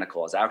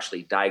identical. I was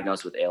actually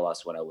diagnosed with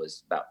ALS when I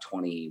was about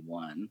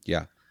 21.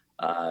 Yeah.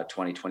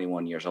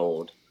 21 years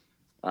old.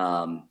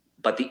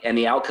 But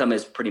the outcome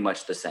is pretty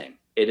much the same.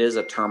 It is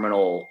a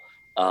terminal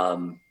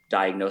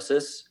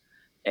diagnosis,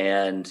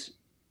 and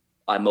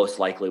I most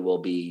likely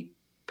will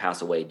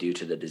pass away due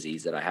to the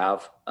disease that I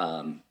have.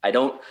 I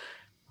don't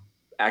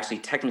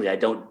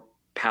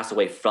pass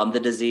away from the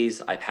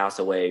disease. I pass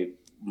away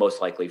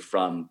most likely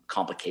from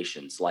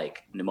complications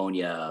like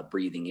pneumonia,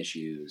 breathing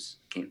issues,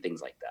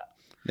 things like that.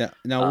 Yeah.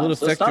 Now, will it affect?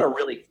 So it's not a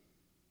really.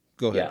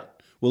 Go ahead. Yeah.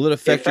 Will it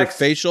affect your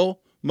facial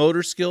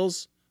motor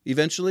skills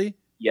eventually?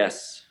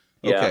 Yes.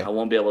 Yeah. Okay. I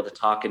won't be able to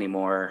talk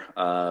anymore.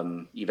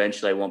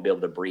 Eventually, I won't be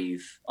able to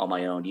breathe on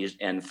my own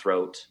and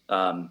throat.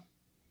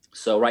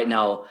 So right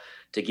now,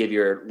 to give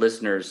your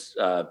listeners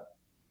a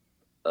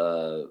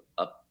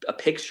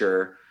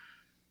picture,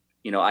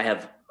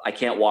 I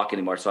can't walk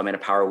anymore, so I'm in a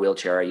power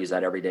wheelchair. I use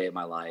that every day of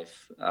my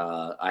life.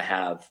 I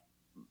have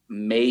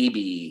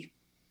maybe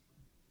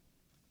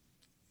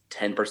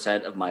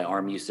 10% of my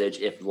arm usage,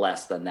 if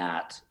less than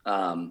that.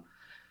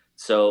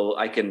 So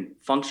I can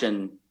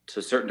function to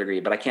a certain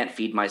degree, but I can't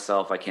feed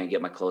myself. I can't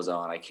get my clothes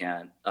on. I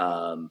can't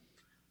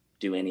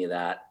do any of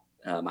that.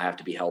 I have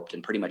to be helped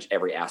in pretty much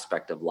every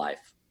aspect of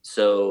life.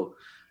 So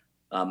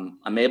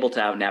I'm able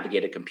to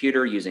navigate a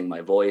computer using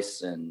my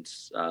voice and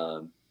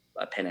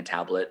a pen and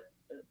tablet,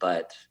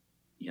 but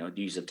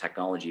use of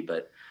technology,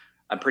 but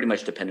I'm pretty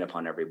much dependent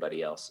upon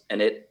everybody else.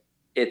 And it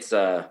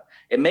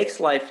makes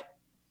life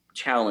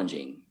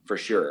challenging for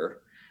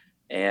sure.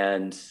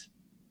 And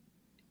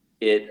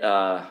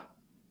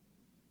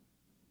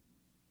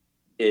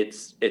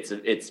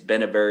it's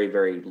been a very,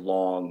 very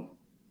long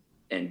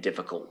and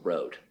difficult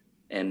road.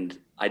 And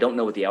I don't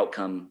know what the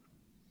outcome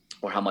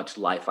or how much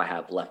life I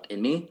have left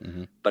in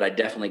me, but I'm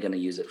definitely going to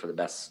use it for the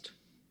best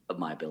of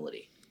my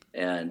ability.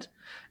 And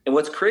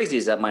what's crazy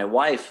is that my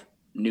wife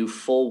knew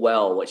full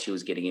well what she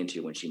was getting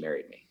into when she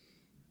married me.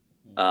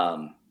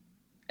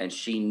 And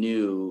she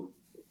knew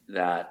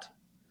that,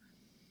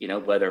 you know,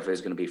 whether if it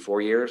was going to be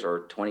 4 years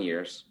or 20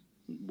 years,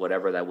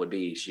 whatever that would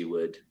be, she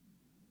would,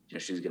 you know,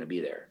 she was going to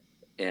be there.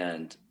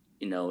 And,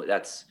 you know,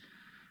 that's,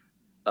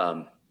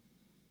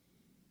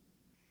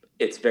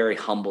 it's very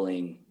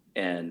humbling,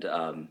 and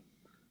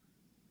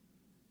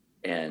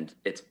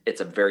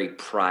it's a very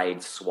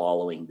pride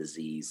swallowing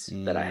disease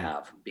that I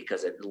have,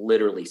 because it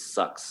literally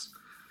sucks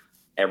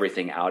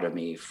everything out of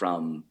me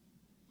from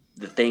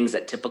the things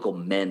that typical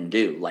men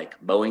do,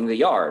 like mowing the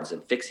yards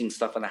and fixing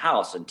stuff in the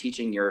house and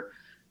teaching your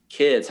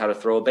kids how to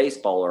throw a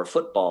baseball or a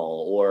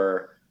football,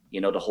 or,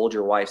 you know, to hold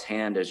your wife's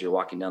hand as you're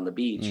walking down the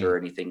beach or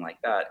anything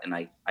like that. And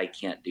I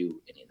can't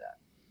do any of that.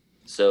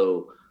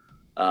 So,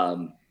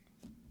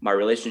 my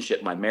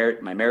relationship, my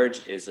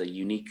marriage is a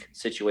unique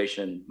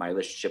situation. My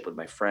relationship with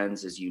my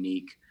friends is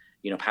unique.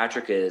 You know,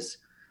 Patrick is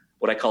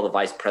what I call the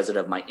vice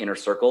president of my inner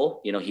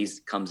circle. You know, he's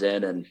comes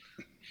in and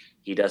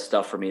he does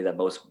stuff for me that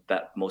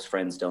most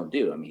friends don't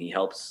do. I mean, he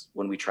helps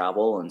when we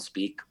travel and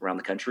speak around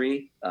the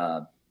country.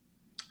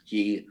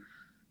 He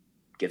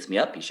gets me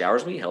up, he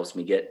showers me, helps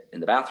me get in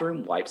the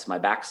bathroom, wipes my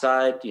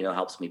backside, you know,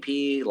 helps me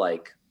pee,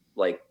 like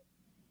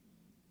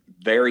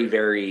very,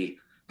 very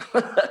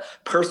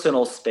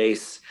personal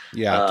space.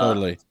 Yeah,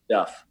 totally.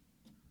 Stuff.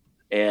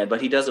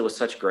 But he does it with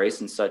such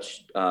grace and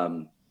such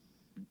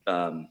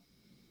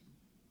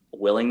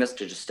willingness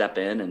to just step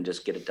in and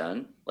just get it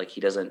done. Like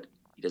he doesn't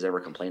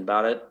ever complain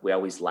about it. We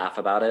always laugh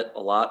about it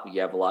a lot. We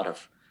have a lot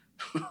of,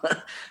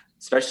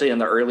 especially in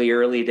the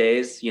early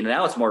days, you know,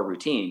 now it's more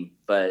routine,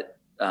 but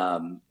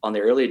on the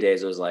early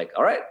days, it was like,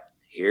 all right,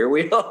 here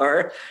we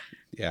are.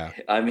 Yeah.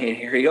 I mean,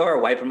 here you are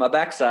wiping my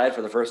backside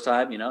for the first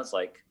time. You know, it's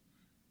like,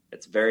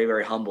 it's very,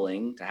 very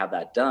humbling to have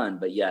that done,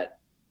 but yet,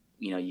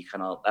 you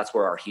know, that's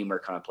where our humor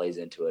kind of plays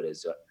into it,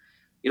 is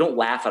you don't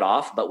laugh it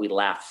off, but we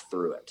laugh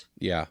through it.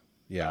 Yeah.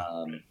 Yeah.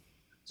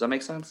 Does that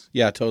make sense?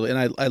 Yeah, totally.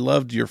 And I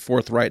loved your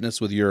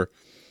forthrightness with your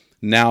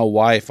now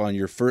wife on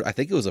your first, I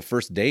think it was a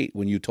first date,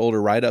 when you told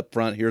her right up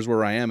front, here's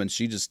where I am. And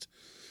she just,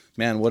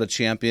 man, what a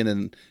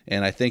champion.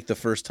 And I think the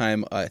first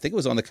time, I think it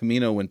was on the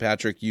Camino when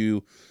Patrick,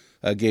 you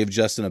gave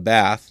Justin a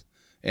bath,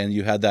 and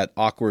you had that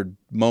awkward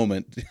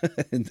moment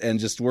and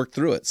just worked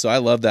through it. So I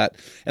love that.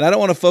 And I don't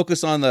want to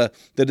focus on the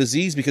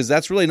disease, because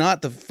that's really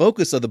not the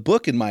focus of the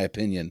book, in my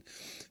opinion.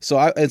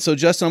 So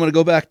Justin, I'm going to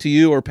go back to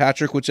you or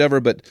Patrick,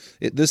 whichever, but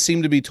this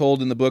seemed to be told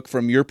in the book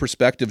from your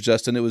perspective,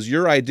 Justin. It was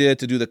your idea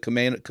to do the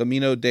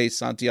Camino de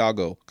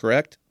Santiago,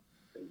 correct?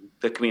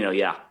 The Camino,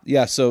 yeah.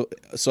 Yeah, so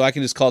I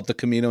can just call it the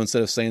Camino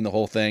instead of saying the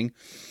whole thing.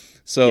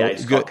 So yeah,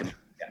 just call it Camino.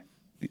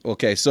 Yeah.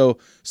 Okay, so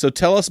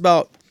tell us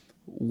about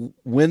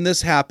when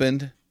this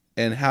happened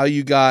and how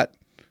you got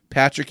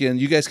Patrick in.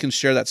 You guys can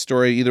share that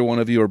story, either one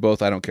of you or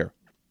both. I don't care.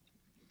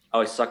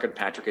 Oh, I suckered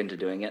Patrick into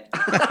doing it.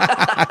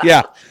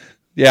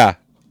 Yeah.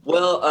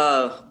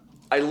 Well,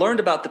 I learned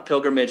about the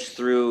pilgrimage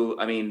through,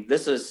 I mean,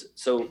 this is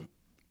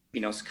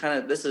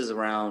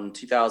around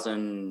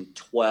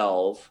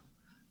 2012.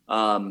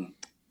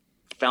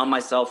 Found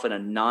myself in a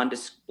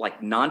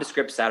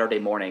nondescript Saturday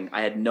morning.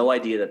 I had no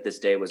idea that this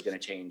day was going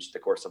to change the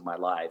course of my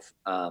life,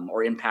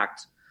 or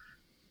impact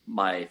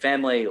my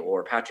family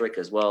or Patrick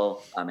as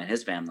well, and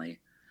his family.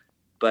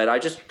 But I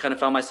just kind of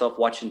found myself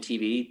watching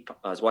TV.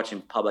 I was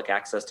watching public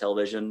access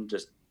television,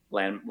 just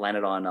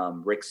landed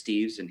on Rick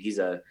Steves, and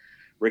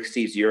Rick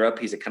Steves Europe.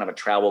 He's a kind of a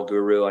travel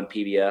guru on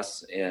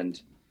PBS.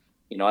 And,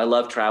 you know, I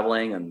love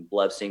traveling and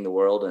love seeing the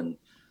world. And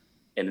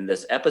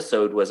this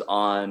episode was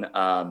on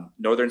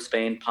northern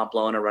Spain,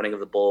 Pamplona, running of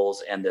the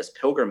bulls, and this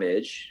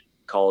pilgrimage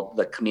called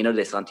the Camino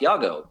de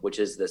Santiago, which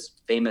is this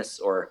famous,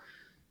 or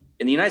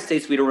in the United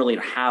States, we don't really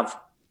have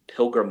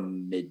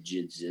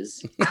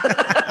pilgrimages.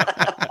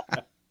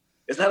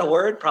 Is that a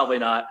word? Probably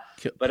not.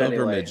 But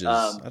pilgrimages.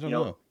 Anyway, I don't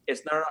know.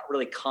 It's not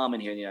really common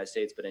here in the United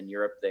States, but in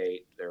Europe,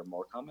 they're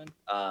more common.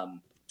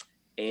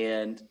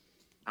 And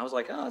I was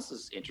like, oh, this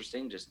is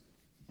interesting. Just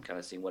kind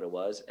of seeing what it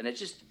was. And it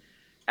just,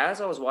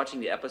 as I was watching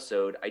the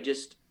episode,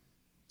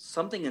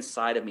 something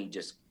inside of me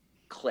just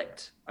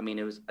clicked. I mean,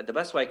 it was the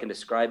best way I can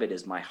describe it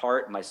is my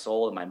heart, my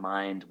soul, and my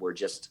mind were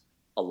just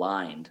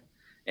aligned.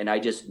 And I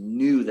just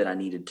knew that I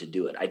needed to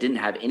do it. I didn't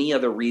have any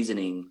other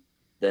reasoning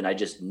than I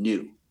just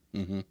knew.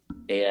 Mm-hmm.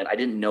 And I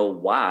didn't know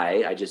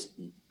why. I just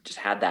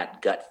had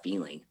that gut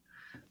feeling.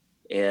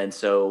 And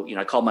so, you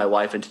know, I called my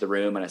wife into the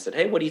room and I said,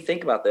 hey, what do you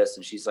think about this?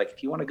 And she's like,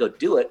 if you want to go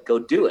do it, go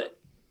do it.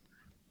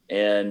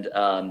 And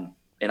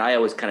I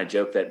always kind of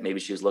joke that maybe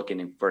she was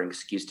looking for an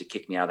excuse to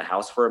kick me out of the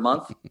house for a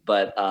month.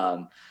 But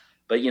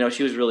you know,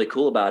 she was really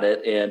cool about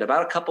it. And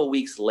about a couple of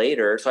weeks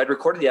later, so I'd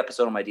recorded the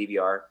episode on my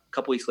DVR. A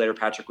couple of weeks later,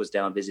 Patrick was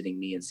down visiting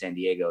me in San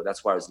Diego.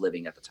 That's where I was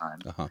living at the time.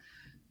 Uh-huh.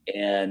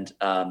 And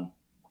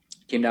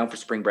came down for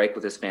spring break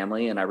with his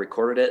family, and I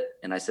recorded it.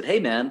 And I said, hey,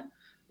 man, I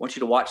want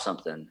you to watch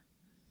something.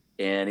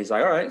 And he's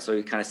like, all right. So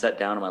he kind of sat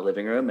down in my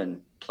living room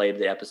and played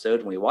the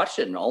episode, and we watched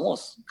it in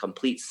almost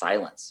complete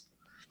silence.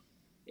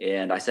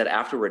 And I said,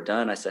 after we're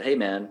done, I said, hey,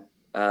 man,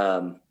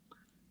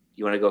 you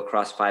you want to go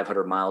across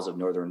 500 miles of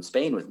northern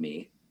Spain with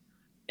me?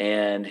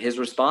 And his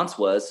response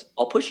was,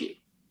 I'll push you.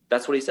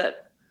 That's what he said.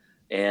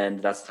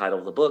 And that's the title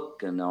of the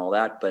book and all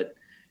that. But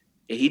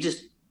he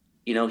just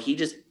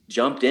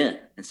jumped in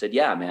and said,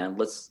 yeah, man,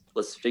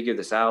 let's figure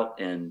this out.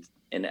 And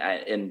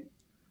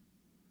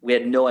we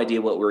had no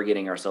idea what we were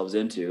getting ourselves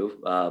into.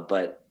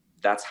 But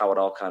that's how it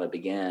all kind of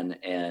began,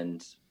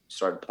 and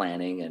started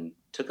planning, and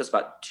took us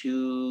about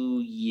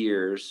 2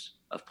 years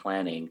of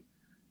planning.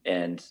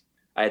 And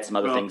I had some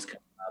other things come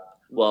up.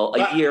 Well,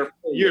 a year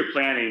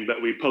planning,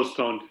 but we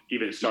postponed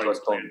even starting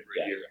planning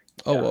for a year.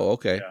 Oh, well,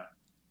 okay.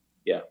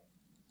 Yeah.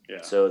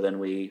 So then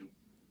we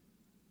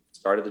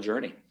started the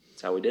journey.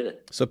 That's how we did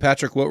it. So,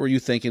 Patrick, what were you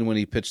thinking when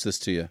he pitched this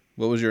to you?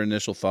 What was your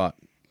initial thought?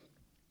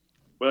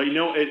 Well,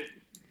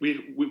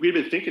 we've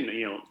been thinking,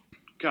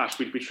 gosh,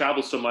 we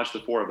traveled so much,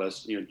 the four of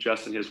us,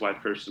 Justin, his wife,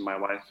 Kirsten, my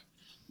wife,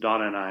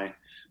 Donna, and I,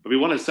 but we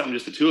wanted something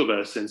just the two of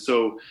us. And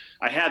so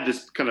I had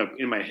this kind of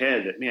in my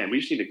head that, man, we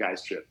just need a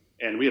guys trip.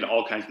 And we had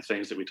all kinds of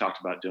things that we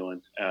talked about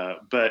doing.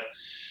 But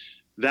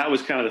that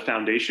was kind of the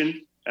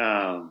foundation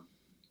of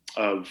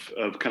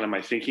kind of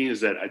my thinking,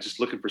 is that I just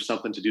looking for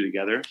something to do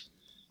together.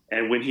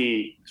 And when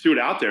he threw it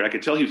out there, I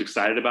could tell he was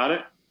excited about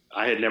it.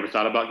 I had never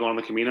thought about going on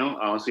the Camino.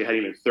 I honestly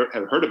hadn't even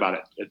heard about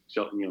it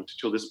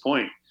until this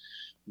point.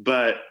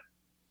 But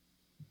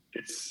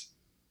it's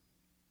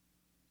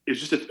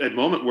just a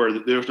moment where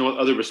there was no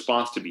other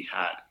response to be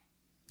had.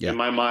 Yeah. In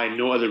my mind,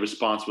 no other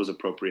response was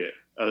appropriate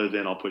other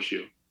than I'll push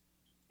you,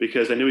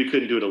 because I knew he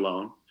couldn't do it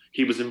alone.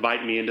 He was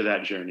inviting me into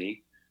that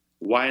journey.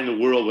 Why in the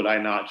world would I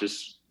not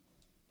just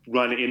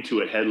run into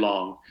it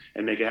headlong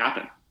and make it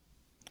happen?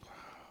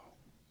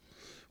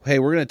 Hey,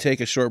 we're going to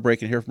take a short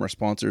break and hear from our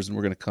sponsors, and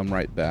we're going to come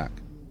right back.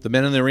 The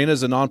Men in the Arena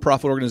is a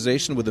nonprofit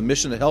organization with a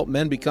mission to help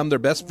men become their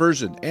best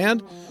version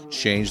and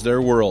change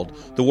their world.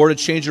 The war to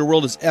change your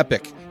world is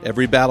epic.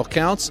 Every battle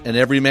counts, and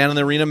every man in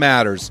the arena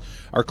matters.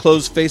 Our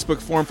closed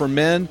Facebook forum for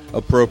men,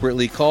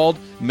 appropriately called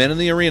Men in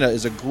the Arena,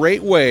 is a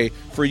great way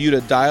for you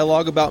to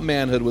dialogue about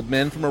manhood with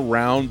men from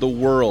around the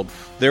world.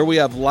 There we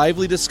have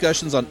lively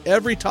discussions on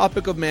every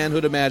topic of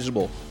manhood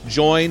imaginable.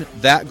 Join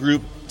that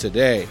group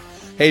today.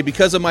 Hey,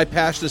 because of my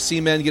passion to see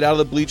men get out of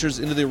the bleachers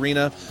into the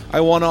arena, I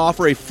want to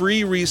offer a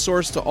free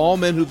resource to all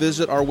men who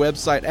visit our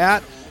website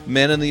at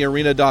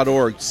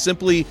meninthearena.org.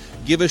 Simply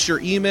give us your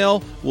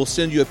email. We'll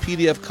send you a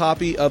PDF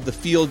copy of the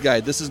Field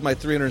Guide. This is my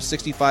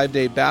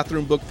 365-day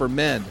bathroom book for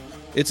men.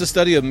 It's a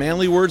study of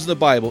manly words in the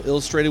Bible,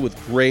 illustrated with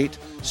great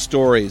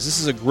stories. This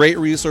is a great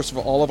resource for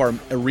all of our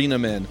arena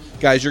men.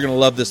 Guys, you're going to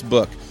love this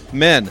book.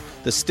 Men,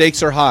 the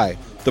stakes are high.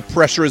 The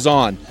pressure is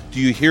on. Do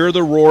you hear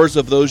the roars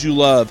of those you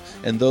love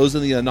and those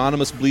in the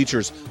anonymous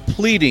bleachers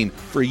pleading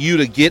for you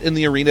to get in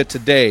the arena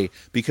today?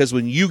 Because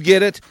when you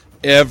get it,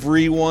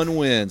 everyone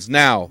wins.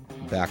 Now,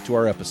 back to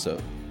our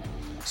episode.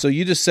 So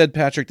you just said,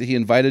 Patrick, that he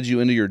invited you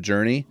into your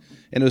journey.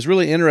 And it was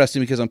really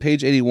interesting because on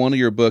page 81 of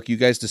your book, you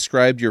guys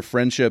described your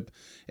friendship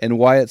and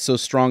why it's so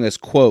strong as,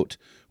 quote,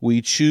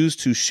 "We choose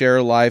to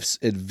share life's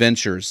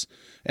adventures."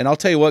 And I'll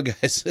tell you what,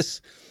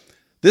 guys,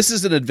 this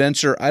is an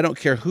adventure. I don't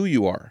care who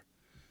you are.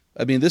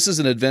 I mean, this is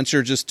an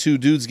adventure, just two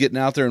dudes getting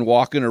out there and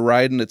walking or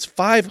riding. It's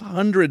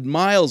 500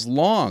 miles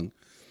long.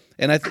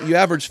 And you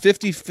average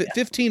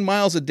 15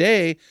 miles a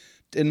day.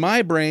 In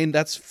my brain,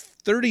 that's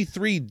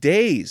 33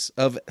 days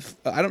of,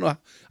 I don't know.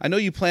 I know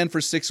you planned for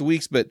 6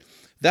 weeks, but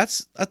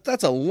that's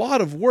a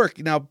lot of work.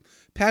 Now,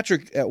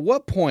 Patrick, at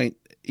what point,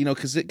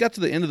 because it got to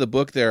the end of the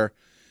book there,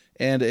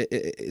 and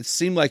it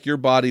seemed like your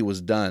body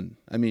was done.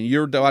 I mean,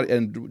 your body,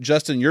 and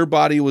Justin, your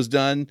body was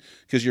done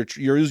because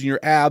you're using your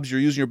abs, you're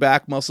using your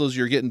back muscles,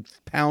 you're getting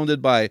pounded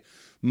by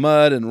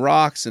mud and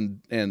rocks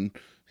and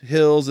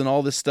hills and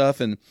all this stuff.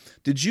 And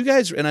did you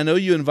guys? And I know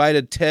you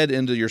invited Ted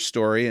into your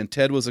story, and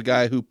Ted was a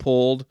guy who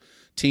pulled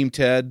Team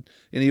Ted.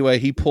 Anyway,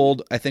 he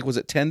pulled. I think, was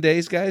it 10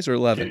 days, guys, or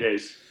 11? 10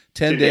 days.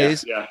 10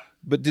 days. Yeah.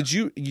 But did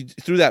you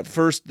through that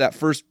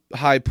first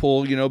high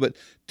pull? But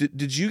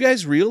did you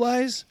guys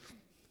realize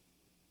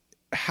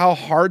how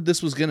hard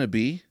this was going to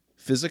be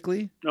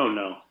physically?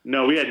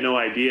 No, we had no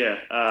idea.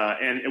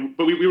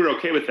 But we were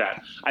okay with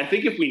that. I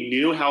think if we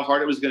knew how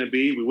hard it was going to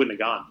be, we wouldn't have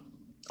gone,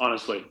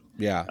 honestly.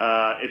 Yeah.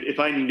 If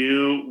I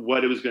knew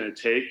what it was going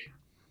to take,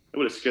 it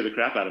would have scared the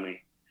crap out of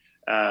me.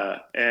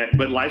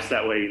 But life's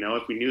that way,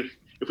 If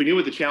we knew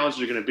what the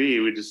challenges are going to be,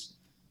 we just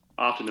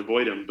often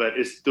avoid them. But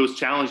it's those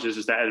challenges,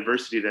 it's that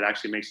adversity that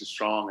actually makes us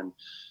strong, and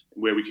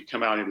where we could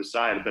come out on the other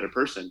side a better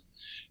person.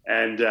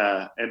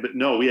 But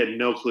no, we had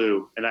no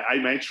clue. And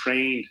I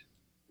trained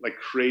like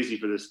crazy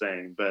for this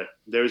thing, but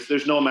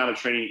there's no amount of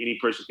training any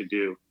person could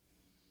do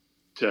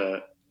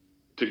to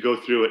go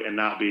through it and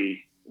not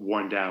be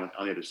worn down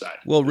on the other side.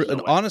 Well,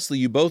 and honestly,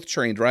 you both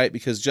trained, right?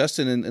 Because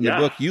Justin, in the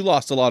book, you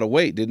lost a lot of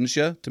weight, didn't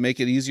you? To make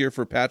it easier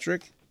for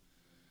Patrick?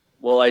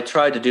 Well, I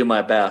tried to do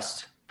my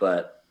best,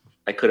 but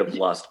I could have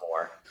lost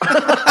more.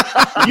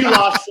 You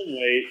lost some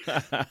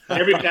weight.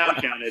 Every pound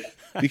counted.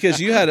 Because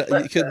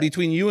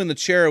between you and the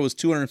chair, it was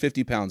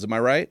 250 pounds. Am I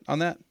right on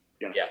that?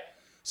 Yeah.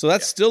 So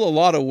that's still a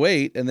lot of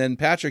weight. And then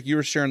Patrick, you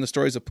were sharing the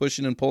stories of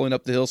pushing and pulling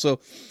up the hill. So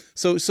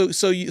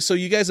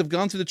you guys have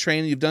gone through the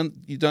training. You've done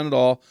it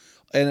all.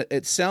 And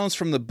it sounds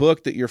from the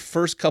book that your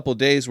first couple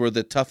days were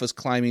the toughest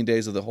climbing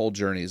days of the whole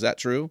journey. Is that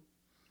true?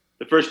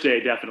 The first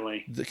day,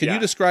 definitely. Can you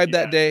describe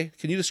that day?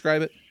 Can you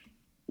describe it?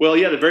 Well,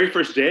 yeah, the very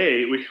first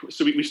day,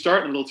 we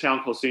start in a little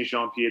town called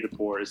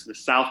Saint-Jean-Pied-de-Port. It's in the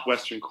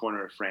southwestern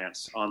corner of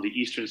France on the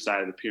eastern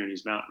side of the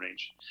Pyrenees mountain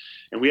range.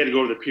 And we had to go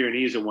over the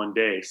Pyrenees in one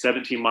day,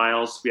 17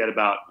 miles. We had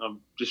about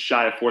just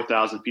shy of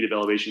 4,000 feet of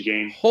elevation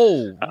gain.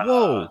 Oh,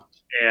 whoa.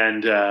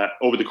 And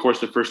over the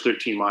course of the first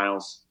 13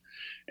 miles.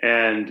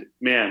 And,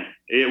 man,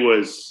 it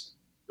was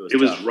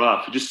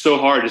rough, just so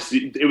hard.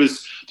 It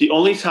was the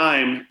only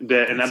time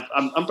that, and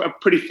I'm a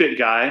pretty fit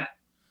guy.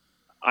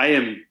 I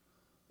am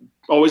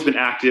always been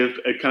active,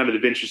 kind of an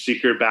adventure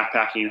seeker,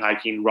 backpacking,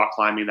 hiking, rock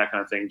climbing, that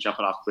kind of thing,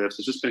 jumping off cliffs.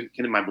 It's just been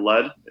kind of my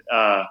blood.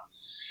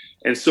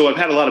 And so I've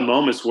had a lot of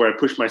moments where I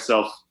pushed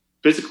myself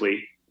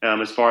physically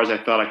as far as I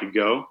thought I could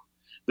go.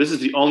 This is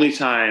the only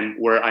time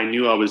where I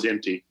knew I was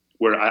empty,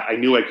 where I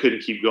knew I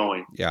couldn't keep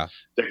going. Yeah.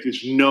 That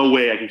there's no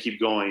way I can keep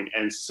going.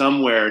 And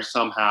somewhere,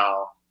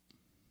 somehow,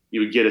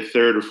 you would get a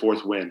third or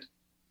fourth wind.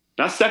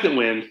 Not second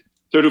wind,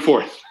 third or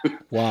fourth.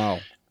 Wow.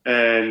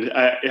 And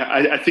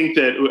I think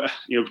that,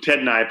 Ted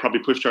and I probably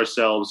pushed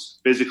ourselves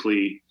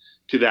physically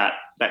to that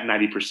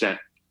 90%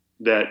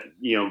 that,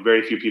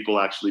 very few people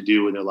actually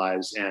do in their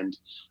lives. And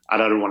I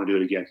don't want to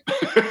do it again.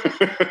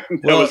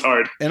 That was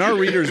hard. And our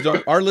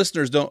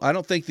listeners don't, I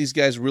don't think these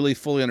guys really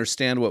fully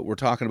understand what we're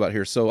talking about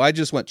here. So I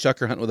just went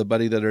chucker hunting with a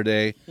buddy the other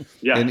day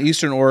in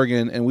Eastern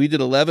Oregon, and we did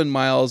 11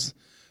 miles,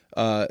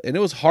 and it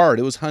was hard.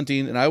 It was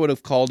hunting, and I would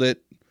have called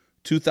it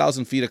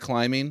 2,000 feet of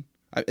climbing.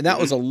 And that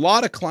was a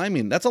lot of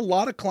climbing. That's a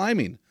lot of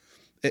climbing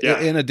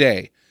in a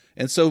day.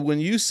 And so when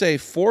you say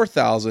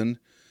 4,000,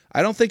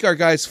 I don't think our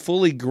guys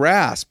fully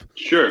grasp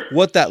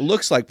what that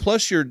looks like.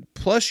 Plus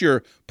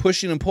you're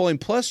pushing and pulling.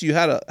 Plus you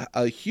had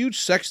a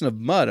huge section of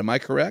mud. Am I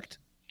correct?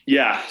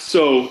 Yeah.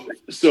 So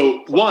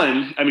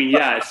one,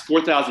 it's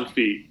 4,000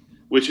 feet,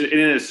 which in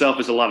and itself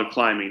is a lot of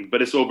climbing,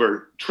 but it's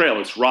over trail.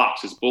 It's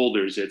rocks, it's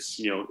boulders,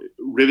 it's,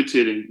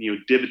 riveted and,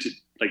 divoted,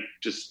 like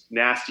just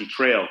nasty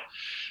trail.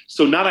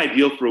 So not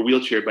ideal for a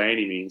wheelchair by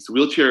any means. The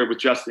wheelchair with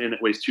Justin in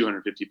it weighs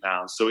 250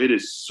 pounds. So it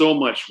is so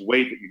much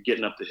weight that you're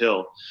getting up the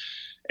hill.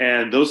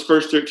 And those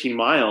first 13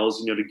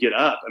 miles, to get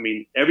up,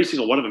 every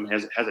single one of them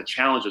has a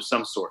challenge of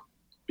some sort,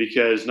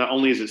 because not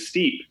only is it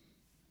steep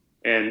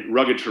and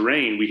rugged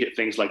terrain, we hit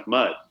things like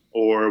mud,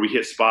 or we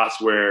hit spots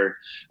where,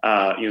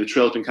 the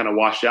trail has been kind of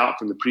washed out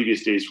from the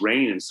previous day's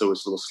rain. And so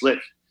it's a little slick.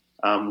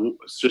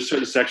 Just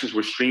certain sections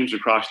where streams are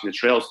crossing the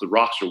trail, so the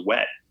rocks are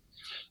wet.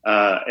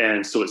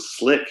 And so it's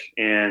slick,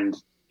 and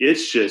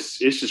it's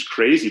just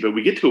crazy. But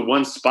we get to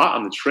one spot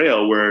on the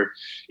trail where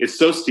it's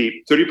so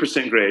steep,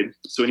 30% grade.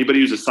 So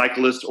anybody who's a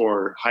cyclist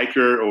or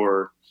hiker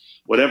or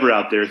whatever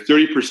out there,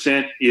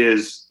 30%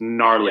 is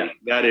gnarly.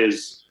 Yeah. That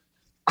is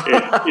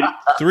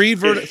 30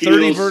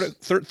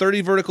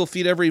 vertical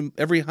feet every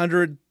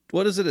 100.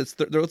 What is it?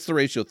 What's the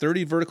ratio?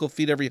 30 vertical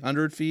feet every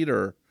 100 feet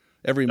or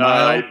every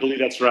mile? I believe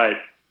that's right.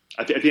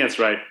 I think that's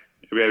right.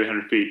 Every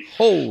 100 feet.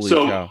 Holy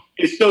cow.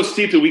 It's so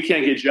steep that we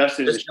can't get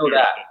Justin. Just know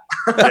that.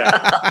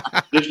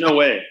 Yeah. There's no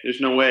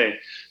way.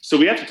 So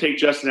we have to take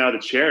Justin out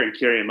of the chair and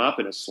carry him up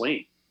in a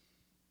sling.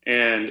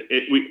 And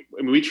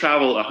we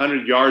travel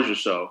 100 yards or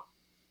so,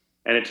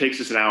 and it takes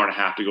us an hour and a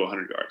half to go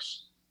 100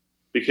 yards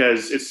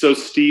because it's so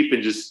steep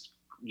and just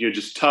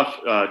tough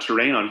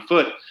terrain on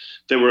foot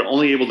that we're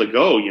only able to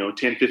go,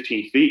 10,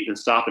 15 feet and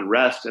stop and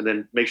rest, and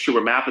then make sure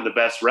we're mapping the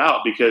best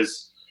route,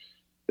 because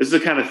this is the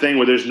kind of thing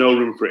where there's no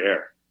room for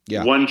error.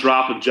 Yeah. One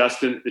drop of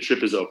Justin, the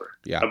trip is over.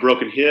 Yeah. A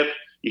broken hip,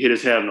 you hit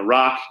his head on the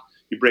rock,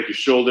 you break your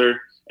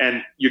shoulder,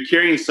 and you're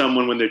carrying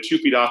someone when they're 2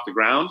 feet off the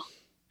ground,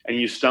 and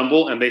you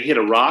stumble and they hit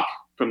a rock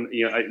from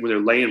when they're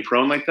laying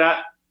prone like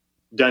that.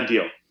 Done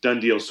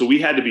deal. So we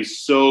had to be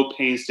so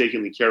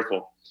painstakingly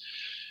careful.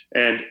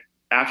 And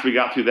after we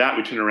got through that,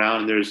 we turned around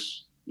and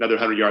there's another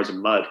 100 yards of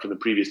mud from the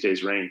previous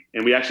day's rain,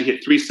 and we actually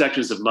hit 3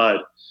 sections of mud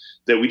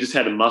that we just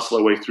had to muscle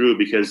our way through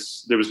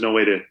because there was no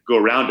way to go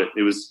around it.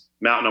 It was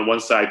mountain on one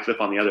side, cliff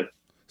on the other.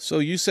 So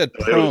you said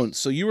prone.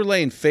 So you were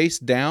laying face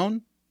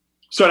down?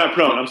 Sorry, not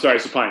prone. I'm sorry,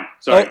 supine.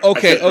 Sorry. Oh,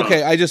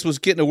 okay. I just was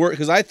getting a word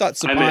because I thought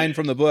supine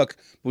from the book.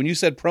 When you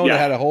said prone, I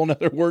had a whole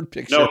other word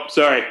picture. No,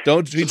 sorry.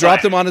 He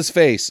dropped him on his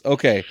face.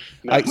 Okay.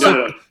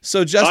 No.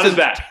 So Justin, on his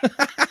back.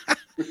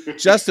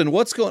 Justin,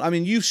 what's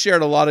going? You've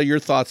shared a lot of your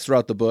thoughts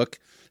throughout the book,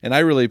 and I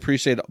really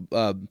appreciate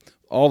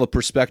all the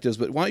perspectives.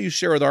 But why don't you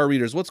share with our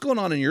readers what's going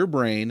on in your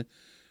brain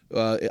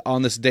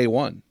on this day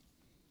one?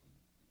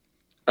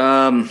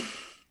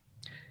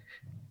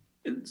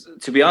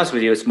 To be honest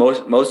with you, it's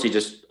mostly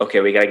just,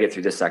 okay, we got to get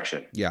through this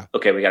section. Yeah.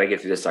 Okay, we got to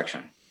get through this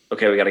section.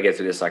 Okay, we got to get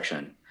through this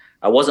section.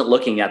 I wasn't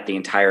looking at the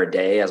entire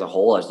day as a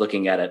whole. I was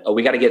looking at it,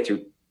 we got to get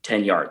through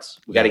 10 yards.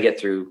 We got to get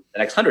through the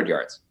next 100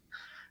 yards.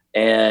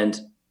 And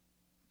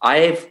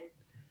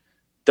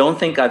don't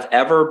think I've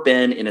ever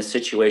been in a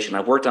situation.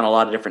 I've worked on a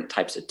lot of different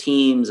types of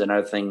teams and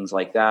other things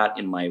like that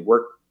in my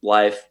work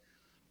life.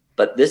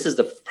 but this is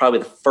probably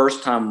the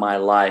first time in my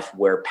life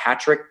where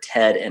Patrick,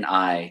 Ted, and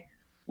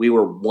we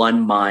were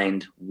one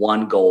mind,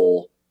 one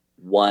goal,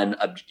 one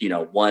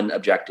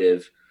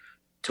objective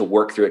to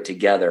work through it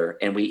together.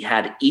 And we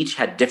each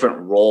had different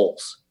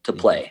roles to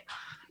play.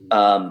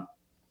 I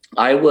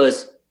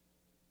was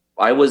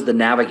the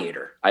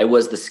navigator. I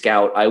was the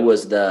scout. I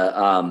was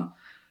the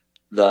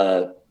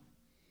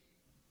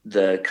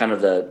kind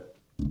of the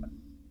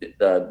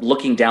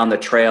looking down the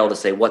trail to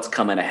say what's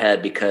coming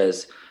ahead,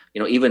 because,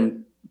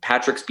 even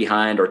Patrick's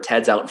behind or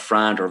Ted's out in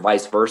front or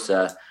vice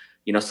versa.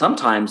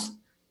 Sometimes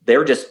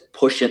they're just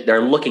pushing,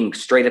 they're looking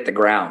straight at the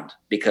ground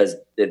because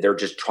they're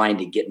just trying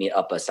to get me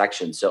up a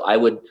section. So I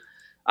would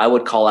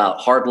call out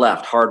hard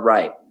left, hard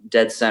right,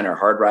 dead center,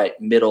 hard right,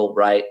 middle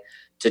right,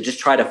 to just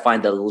try to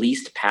find the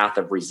least path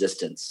of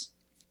resistance.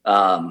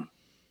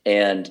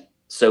 And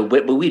so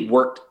we'd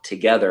worked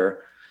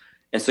together.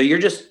 And so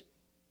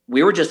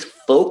we were just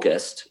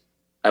focused.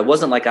 I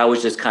wasn't like I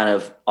was just kind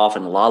of off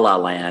in la la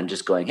land,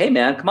 just going, hey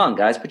man, come on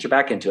guys, put your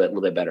back into it a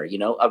little bit better.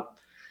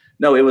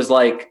 No, it was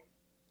like,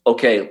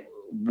 okay,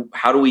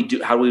 how do we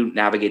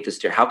navigate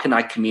this here? How can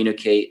I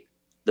communicate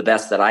the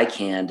best that I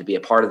can to be a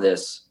part of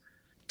this,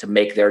 to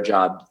make their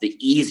job the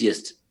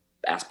easiest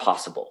as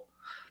possible?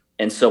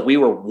 And so we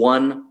were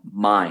one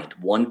mind,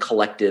 one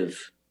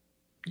collective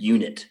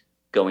unit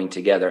going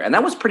together. And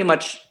that was pretty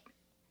much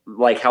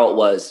like how it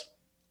was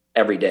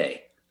every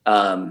day.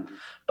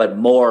 But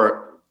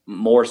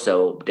more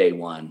so day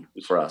one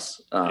for us.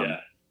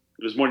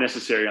 It was more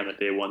necessary on the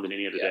day one than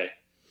any other day.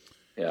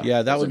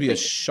 Yeah, that would be a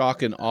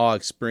shock and awe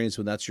experience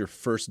when that's your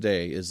first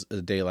day, is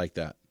a day like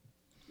that.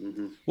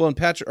 Mm-hmm. Well, and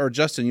Patrick or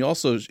Justin, you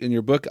also, in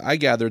your book, I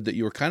gathered that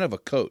you were kind of a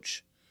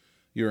coach.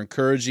 You're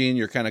encouraging,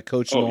 you're kind of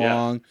coaching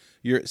along.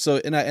 And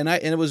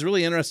it was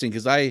really interesting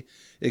because I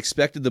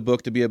expected the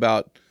book to be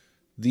about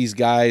these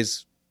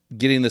guys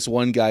getting this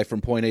one guy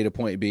from point A to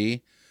point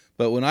B.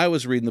 But when I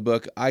was reading the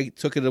book, I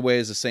took it away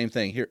as the same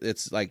thing. Here,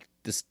 it's like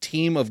this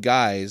team of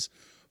guys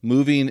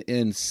moving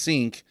in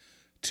sync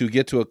to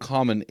get to a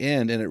common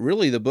end. And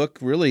the book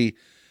really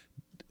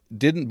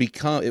didn't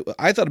become,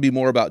 I thought it'd be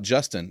more about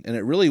Justin, and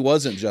it really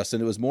wasn't Justin.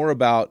 It was more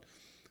about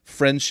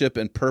friendship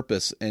and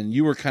purpose. And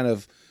you were kind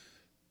of,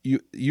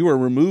 you were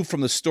removed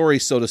from the story,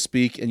 so to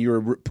speak, and you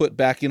were put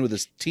back in with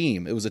this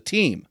team. It was a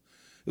team.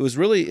 It was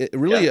really,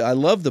 I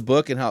love the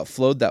book and how it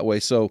flowed that way.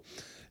 So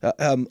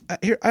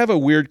here, I have a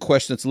weird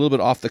question. It's a little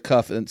bit off the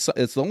cuff, and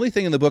it's the only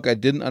thing in the book I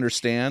didn't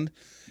understand,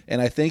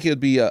 and I think it would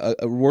be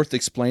worth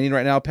explaining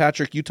right now.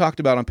 Patrick, you talked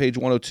about on page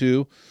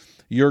 102,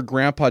 your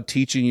grandpa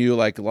teaching you,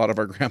 like a lot of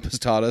our grandpas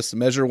taught us,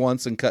 measure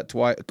once and cut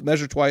twice,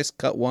 measure twice,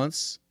 cut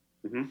once.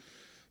 Mm-hmm.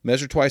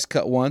 Measure twice,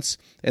 cut once.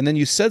 And then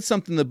you said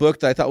something in the book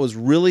that I thought was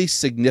really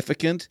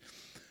significant,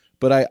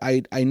 but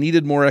I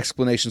needed more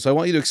explanation. So I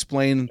want you to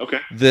explain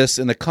this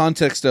in the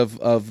context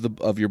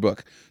of your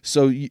book.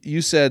 So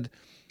you said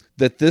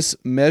that this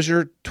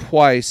measure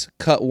twice,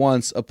 cut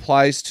once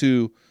applies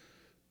to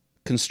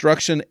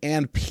construction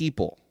and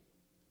people.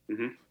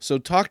 Mm-hmm. So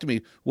talk to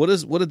me. What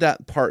did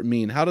that part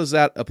mean? How does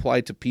that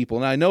apply to people?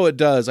 And I know it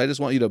does. I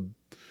just want you to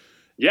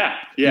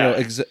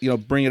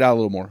bring it out a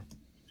little more.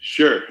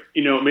 Sure.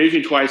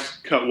 Measuring twice,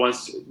 cut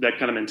once, that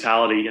kind of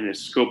mentality in the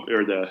scope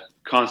or the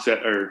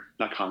concept, or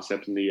not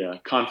concept, in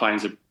the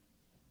confines of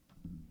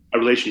a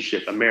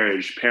relationship, a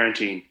marriage,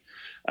 parenting,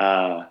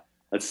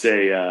 let's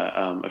say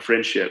a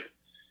friendship.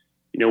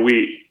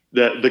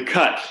 The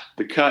cut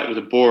with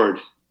a board,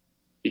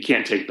 you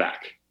can't take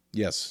back.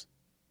 Yes.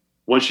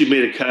 Once you've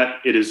made a cut,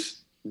 it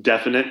is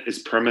definite, it's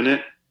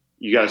permanent.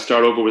 You got to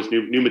start over with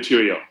new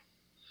material.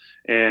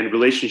 And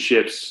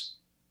relationships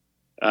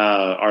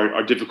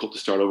are difficult to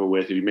start over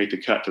with if you make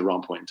the cut at the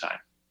wrong point in time.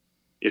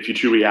 If you're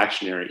too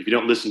reactionary, if you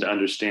don't listen to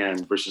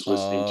understand versus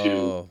listening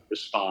to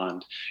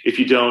respond, if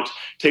you don't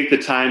take the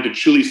time to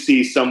truly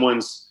see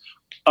someone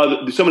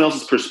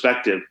else's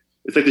perspective.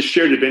 It's like the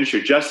shared adventure.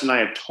 Justin and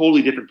I have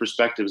totally different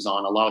perspectives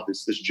on a lot of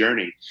this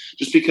journey,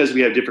 just because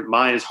we have different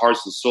minds,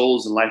 hearts, and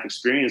souls and life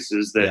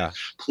experiences that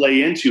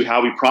play into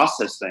how we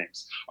process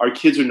things. Our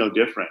kids are no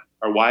different.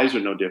 Our wives are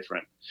no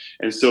different.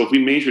 And so if we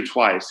measure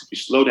twice, if you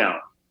slow down,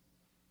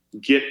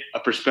 get a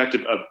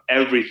perspective of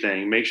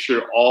everything, make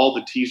sure all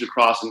the T's are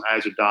crossed and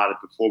I's are dotted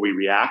before we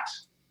react,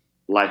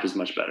 life is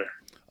much better.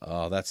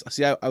 Oh,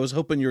 I was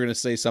hoping you were going to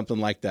say something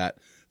like that.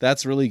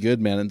 That's really good,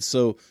 man. And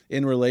so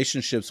in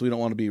relationships, we don't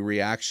want to be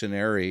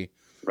reactionary.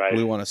 Right.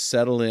 We want to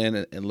settle in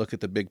and look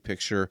at the big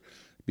picture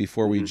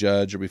before we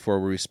judge or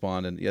before we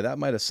respond. And that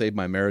might have saved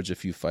my marriage a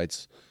few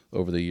fights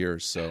over the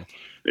years. So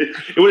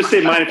it would have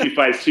saved mine a few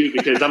fights too,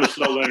 because I'm a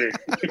slow learner.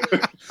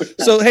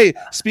 So, hey,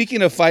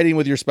 speaking of fighting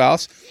with your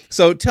spouse,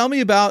 so tell me,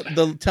 I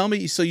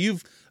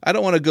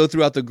don't want to go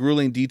throughout the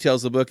grueling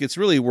details of the book. It's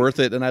really worth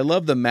it. And I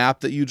love the map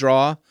that you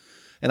draw.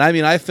 And I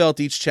mean, I felt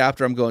each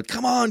chapter, I'm going,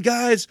 come on,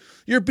 guys,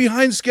 you're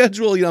behind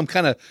schedule. I'm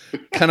kind of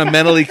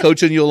mentally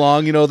coaching you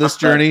along, this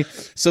journey.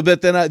 So,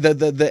 but then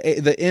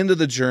the end of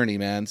the journey,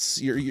 man,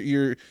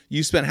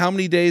 you spent how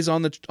many days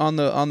on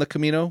the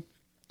Camino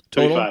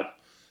total?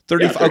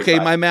 35. Yeah, Okay,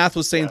 my math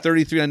was saying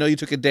 33. I know you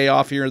took a day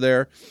off here or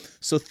there.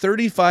 So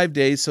 35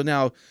 days. So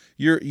now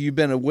you've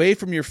been away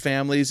from your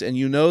families, and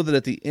you know that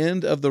at the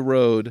end of the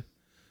road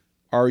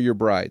are your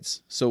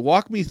brides. So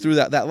walk me through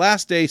that. That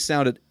last day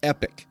sounded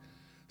epic.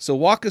 So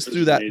walk us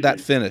through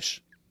that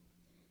finish.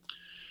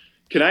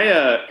 Can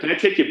I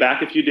take you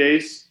back a few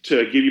days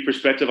to give you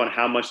perspective on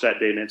how much that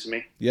day meant to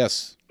me?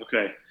 Yes.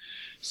 Okay.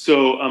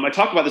 So I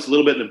talk about this a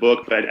little bit in the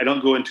book, but I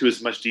don't go into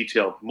as much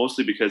detail,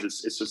 mostly because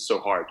it's just so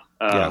hard.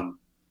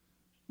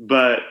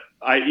 But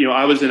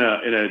I was in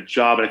a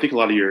job, and I think a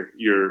lot of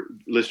your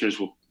listeners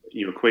will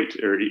equate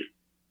or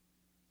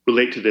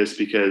relate to this,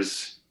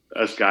 because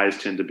us guys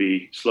tend to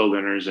be slow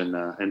learners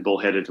and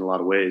bullheaded in a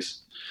lot of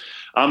ways.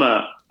 I'm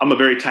a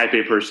very type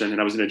A person,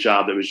 and I was in a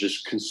job that was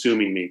just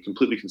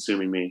completely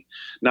consuming me.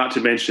 Not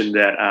to mention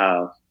that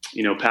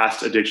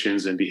past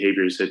addictions and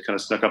behaviors had kind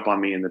of snuck up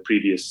on me in the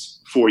previous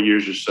 4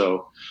 years or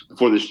so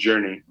before this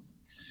journey.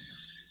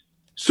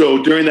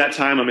 So during that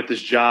time, I'm at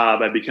this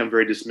job. I become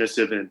very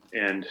dismissive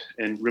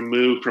and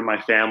removed from my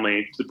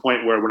family, to the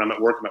point where when I'm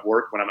at work, I'm at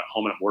work. When I'm at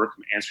home, I'm at work.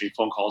 I'm answering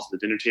phone calls at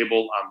the dinner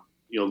table.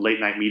 Late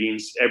night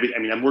meetings.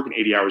 I'm working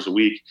 80 hours a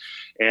week,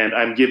 and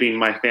I'm giving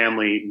my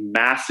family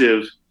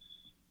massive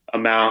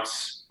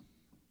amounts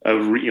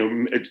of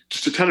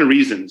just a ton of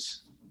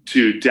reasons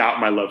to doubt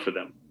my love for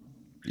them.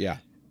 Yeah.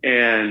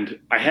 And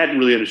I hadn't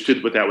really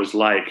understood what that was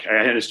like.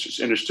 I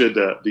hadn't understood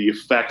the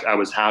effect I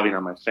was having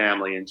on my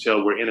family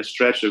until we're in a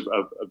stretch of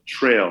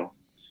trail.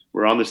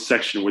 We're on this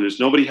section where there's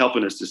nobody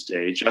helping us this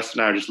day. Justin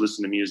and I are just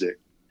listening to music.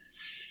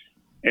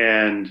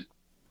 And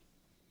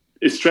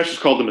this stretch is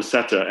called the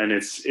Meseta. And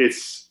it's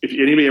if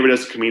anybody ever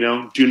does the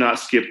Camino, do not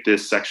skip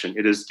this section.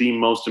 It is the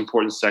most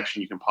important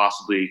section you can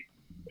possibly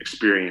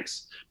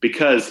experience,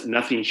 because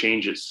nothing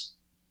changes.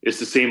 It's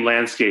the same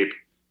landscape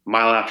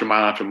mile after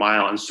mile after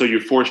mile, and so you're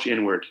forced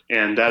inward,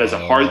 and that is a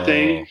hard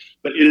thing,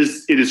 but it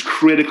is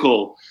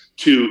critical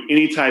to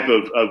any type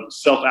of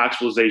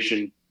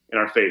self-actualization in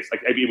our faith.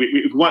 Like, if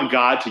we want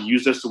God to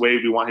use us the way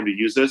we want him to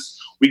use us,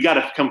 we got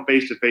to come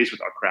face to face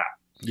with our crap.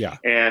 Yeah.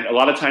 And a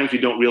lot of times we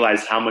don't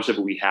realize how much of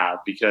it we have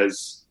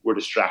because we're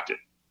distracted.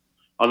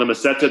 On the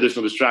Meseta, there's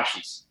no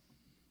distractions.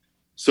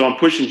 So I'm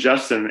pushing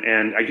Justin,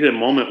 and I get a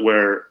moment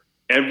where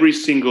every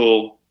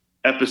single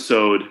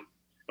episode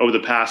over the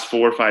past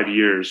 4 or 5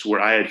 years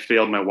where I had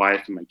failed my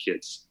wife and my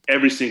kids,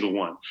 every single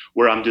one,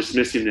 where I'm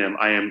dismissing them,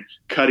 I am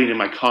cutting in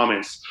my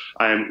comments,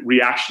 I am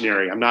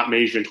reactionary, I'm not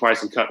measuring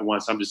twice and cutting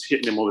once, I'm just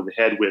hitting them over the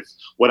head with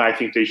what I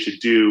think they should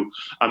do.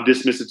 I'm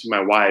dismissive to my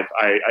wife.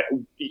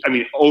 I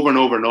mean, over and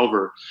over and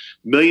over,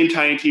 million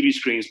tiny TV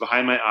screens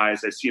behind my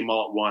eyes, I see them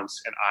all at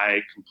once, and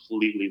I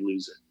completely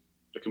lose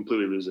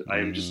it. I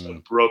am just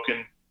a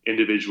broken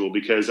individual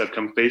because I've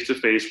come face to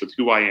face with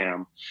who I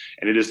am,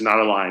 and it is not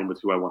aligned with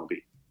who I want to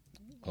be.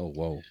 Oh,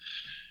 whoa.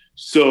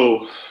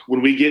 So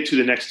when we get to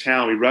the next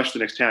town, we rush to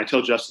the next town. I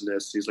tell Justin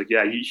this. He's like,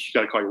 yeah, you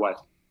got to call your wife.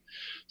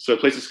 So I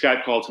place a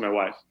Skype call to my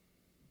wife.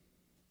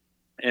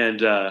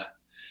 And my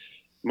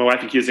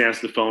wife and kids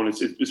answer the phone.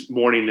 It's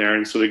morning there,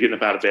 and so they're getting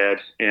up out of bed.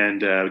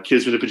 And the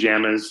kids are in their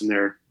pajamas, and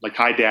they're like,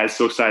 hi, Dad,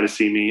 so excited to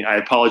see me. I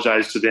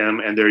apologize to them,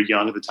 and they're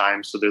young at the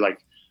time. So they're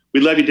like, we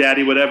love you,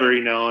 Daddy, whatever,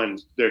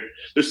 and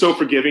they're so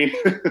forgiving.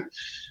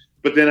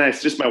 But then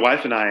it's just my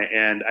wife and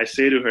I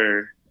say to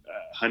her,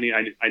 honey,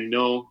 I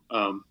know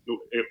I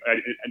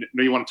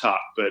know you want to talk,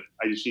 but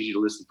I just need you to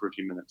listen for a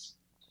few minutes.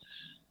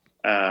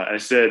 I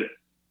said,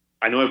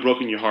 I know I've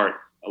broken your heart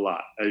a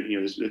lot. I've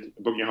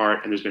broken your heart,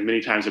 and there's been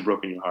many times I've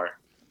broken your heart.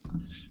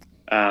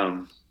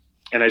 And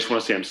I just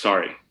want to say I'm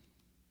sorry.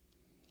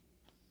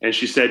 And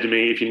she said to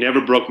me, if you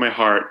never broke my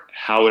heart,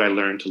 how would I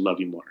learn to love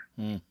you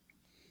more?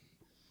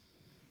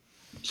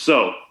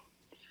 So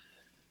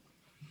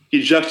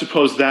he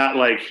juxtaposed that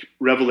like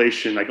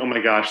revelation, like, oh my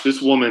gosh,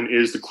 this woman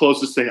is the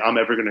closest thing I'm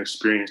ever going to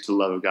experience to the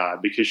love of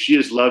God, because she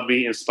has loved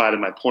me in spite of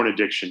my porn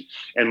addiction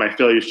and my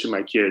failures to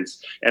my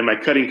kids and my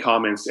cutting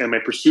comments and my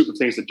pursuit of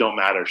things that don't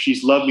matter.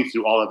 She's loved me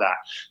through all of that.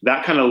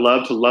 That kind of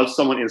love, to love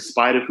someone in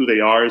spite of who they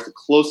are, is the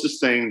closest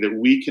thing that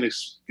we can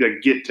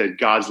get to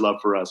God's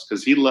love for us,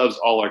 because he loves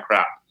all our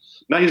crap.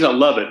 Not he doesn't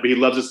love it, but he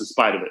loves us in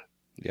spite of it.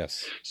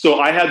 Yes. So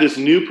I have this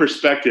new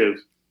perspective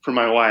for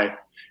my wife,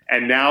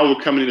 and now we're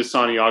coming into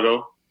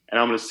Santiago, and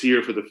I'm going to see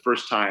her for the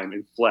first time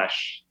in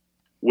flesh,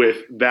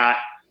 with that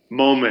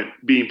moment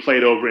being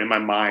played over in my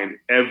mind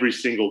every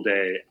single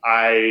day.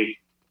 I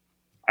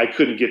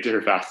couldn't get to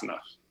her fast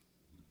enough.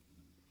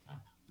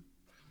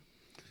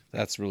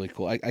 That's really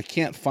cool. I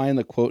can't find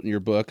the quote in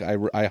your book. I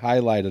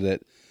highlighted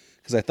it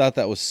because I thought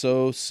that was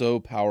so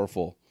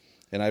powerful,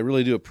 and I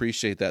really do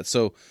appreciate that.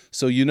 So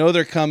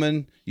they're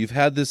coming. You've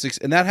had this,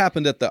 and that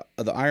happened at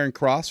the Iron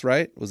Cross,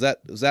 right? Was that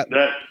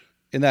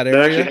in that area?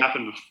 That actually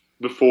happened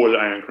before the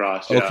Iron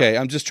Cross. Yeah. Okay,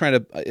 I'm just trying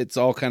to. It's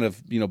all kind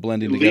of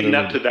blending together. Leading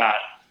up to that,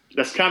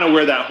 that's kind of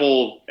where that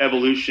whole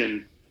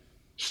evolution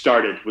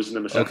started. Was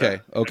in the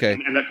Meseta. Okay.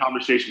 And that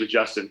conversation with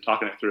Justin,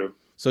 talking it through.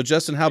 So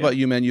Justin, how about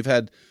you, man? You've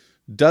had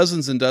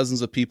dozens and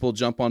dozens of people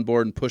jump on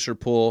board and push or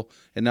pull,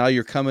 and now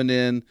you're coming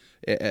in.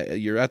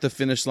 You're at the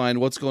finish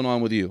line. What's going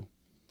on with you?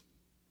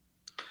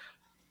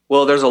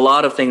 Well, there's a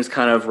lot of things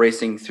kind of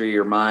racing through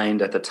your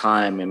mind at the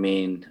time. I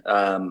mean,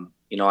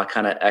 I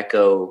kind of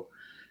echo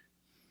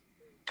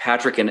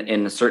Patrick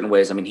in certain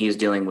ways. I mean, he's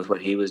dealing with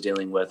what he was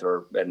dealing with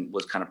and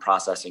was kind of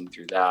processing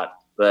through that.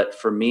 But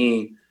for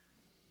me,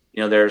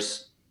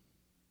 there's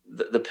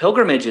the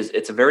pilgrimage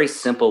it's a very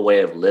simple way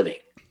of living.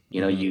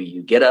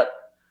 You get up,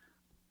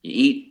 you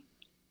eat,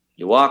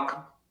 you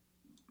walk,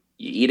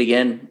 you eat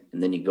again,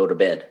 and then you go to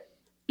bed.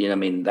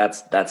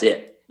 That's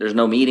it. There's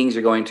no meetings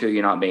you're going to.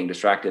 You're not being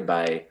distracted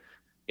by,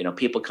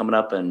 people coming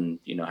up and,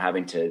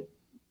 having to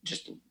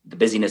just the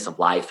busyness of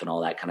life and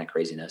all that kind of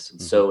craziness.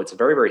 And so it's a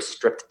very, very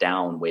stripped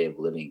down way of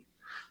living.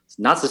 It's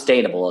not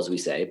sustainable, as we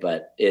say,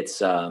 but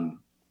it's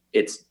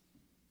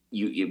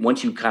you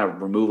once you kind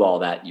of remove all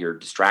that, your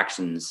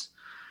distractions,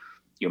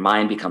 your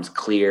mind becomes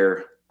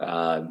clear.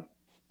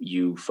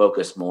 You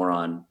focus more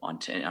on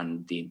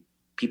the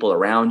people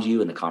around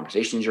you and the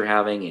conversations you're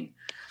having. And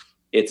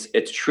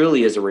it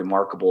truly is a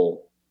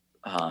remarkable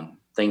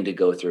thing to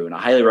go through. And I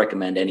highly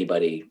recommend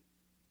anybody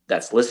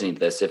that's listening to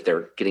this, if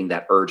they're getting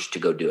that urge, to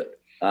go do it.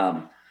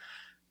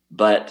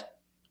 But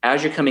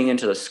as you're coming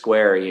into the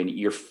square,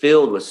 you're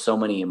filled with so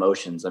many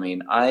emotions. I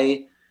mean,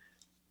 I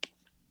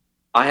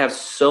have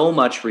so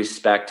much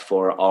respect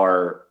for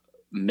our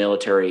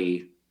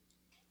military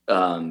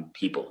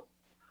people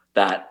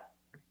that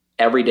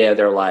every day of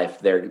their life,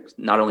 they're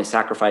not only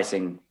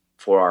sacrificing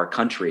for our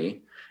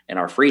country and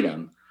our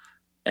freedom.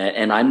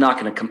 And I'm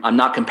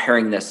not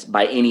comparing this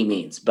by any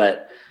means,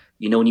 but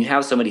when you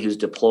have somebody who's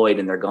deployed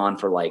and they're gone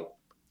for like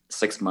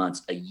 6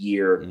 months, a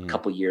year, a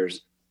couple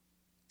years,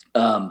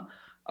 I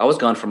was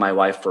gone from my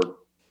wife for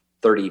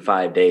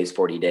 35 days,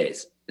 40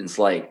 days. It's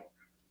like,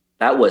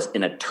 that was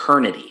an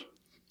eternity.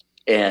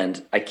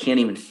 And I can't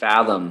even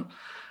fathom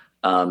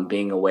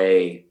being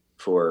away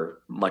for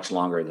much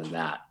longer than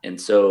that.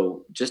 And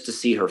so just to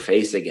see her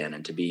face again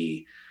and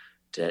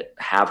to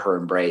have her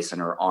embrace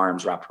and her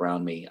arms wrapped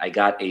around me, I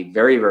got a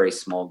very, very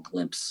small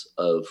glimpse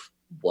of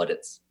what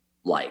it's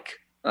like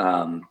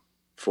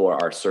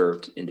for our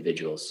served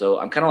individuals. So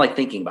I'm kind of like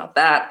thinking about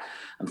that.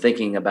 I'm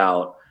thinking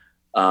about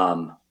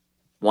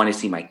wanting to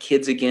see my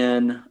kids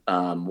again,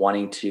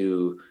 wanting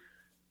to,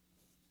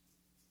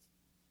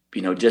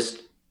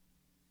 just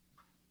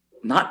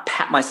not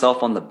pat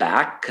myself on the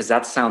back, because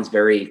that sounds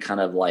very kind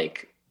of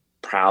like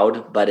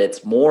proud, but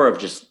it's more of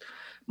just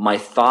my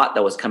thought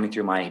that was coming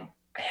through my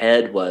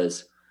head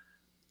was,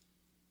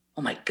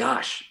 oh my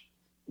gosh,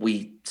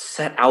 we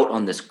set out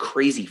on this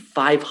crazy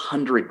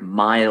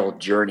 500-mile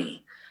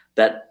journey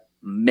that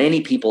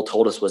many people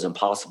told us was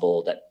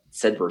impossible, that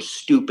said we're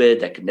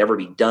stupid, that could never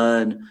be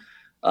done,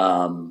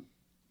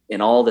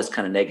 and all this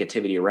kind of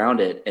negativity around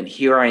it. And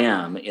here I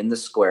am in the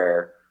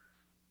square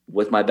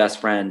with my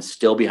best friend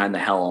still behind the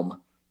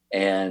helm.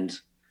 And,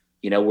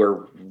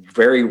 we're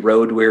very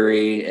road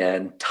weary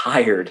and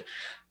tired,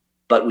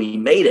 but we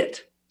made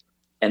it.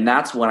 And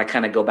that's when I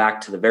kind of go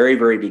back to the very,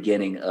 very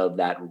beginning of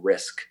that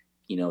risk,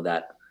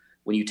 that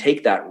when you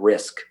take that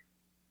risk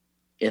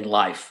in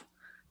life,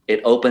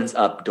 it opens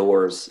up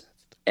doors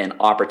and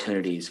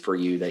opportunities for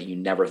you that you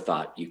never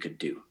thought you could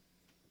do.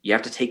 You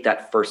have to take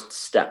that first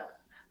step.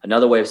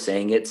 Another way of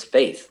saying it's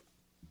faith.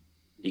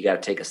 You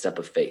got to take a step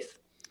of faith.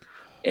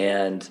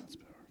 And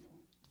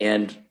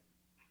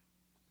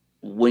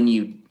when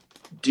you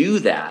do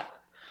that,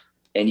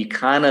 and you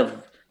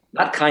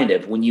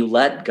when you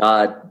let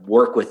God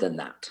work within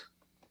that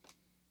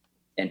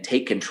and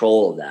take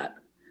control of that,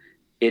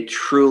 it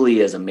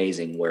truly is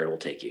amazing where it will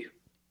take you.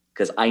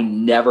 Because I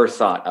never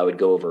thought I would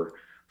go over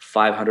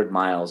 500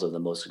 miles of the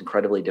most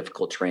incredibly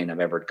difficult terrain I've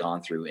ever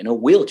gone through in a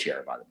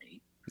wheelchair, by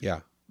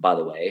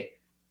the way,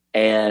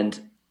 and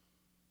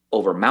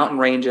over mountain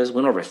ranges,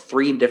 went over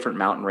 3 different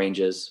mountain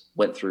ranges,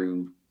 went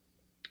through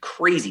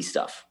crazy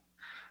stuff.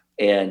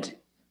 And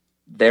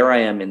there I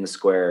am in the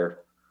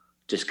square,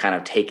 just kind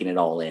of taking it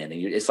all in. And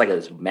it's like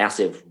this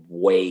massive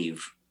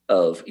wave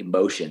of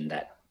emotion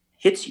that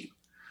hits you.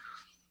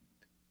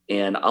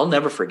 And I'll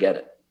never forget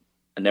it.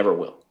 I never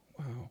will.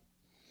 Wow.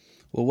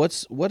 Well,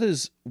 what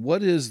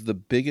is the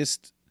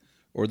biggest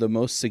or the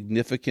most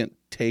significant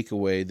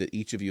takeaway that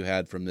each of you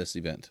had from this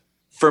event?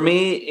 For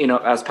me,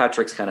 as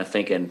Patrick's kind of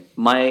thinking,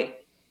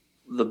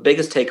 the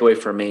biggest takeaway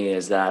for me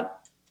is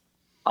that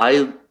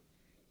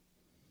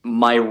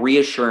my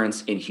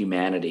reassurance in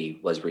humanity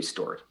was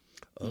restored.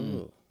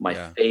 My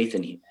faith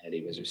in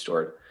humanity was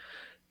restored.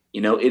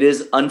 It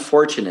is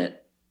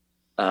unfortunate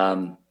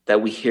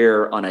that we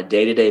hear on a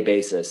day-to-day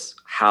basis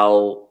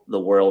how the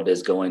world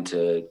is going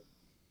to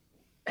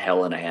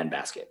hell in a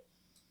handbasket.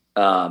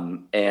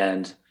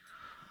 And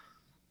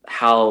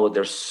how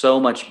there's so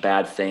much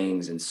bad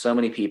things and so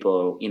many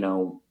people,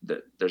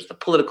 there's the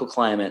political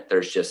climate.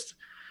 There's just,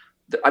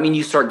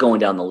 you start going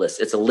down the list.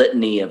 It's a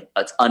litany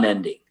it's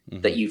unending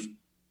that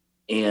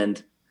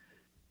and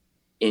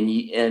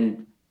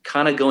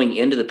kind of going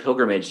into the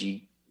pilgrimage,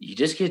 you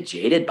just get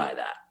jaded by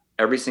that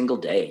every single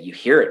day. You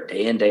hear it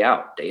day in, day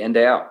out.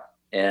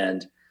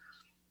 And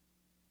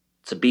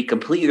to be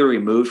completely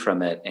removed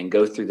from it and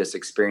go through this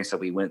experience that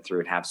we went through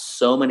and have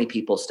so many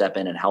people step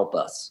in and help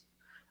us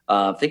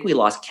I think we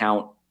lost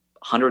count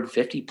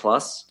 150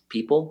 plus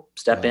people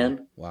step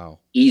in. Wow.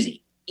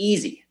 Easy.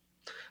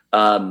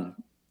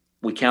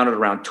 We counted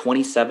around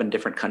 27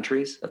 different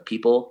countries of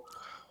people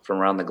from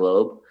around the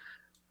globe,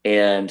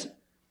 and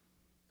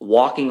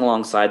walking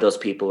alongside those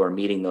people or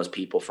meeting those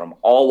people from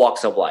all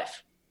walks of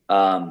life,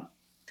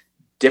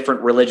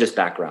 different religious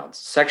backgrounds,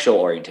 sexual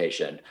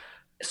orientation,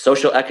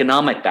 social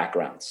economic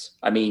backgrounds.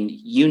 I mean,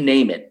 you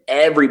name it,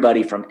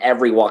 everybody from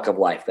every walk of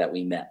life that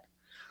we met.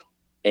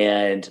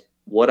 And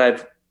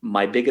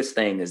my biggest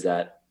thing is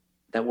that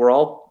we're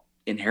all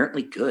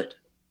inherently good.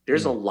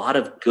 There's a lot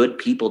of good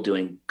people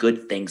doing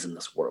good things in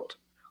this world.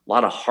 A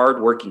lot of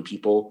hardworking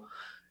people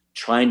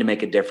trying to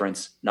make a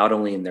difference, not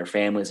only in their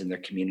families and their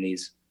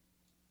communities,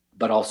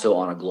 but also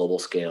on a global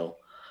scale.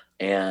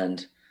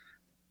 And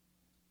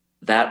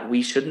that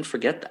we shouldn't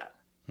forget that.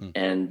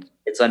 And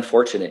it's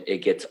unfortunate it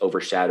gets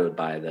overshadowed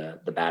by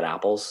the bad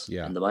apples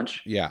in the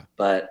bunch. Yeah.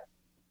 But,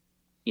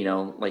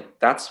 like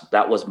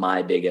that was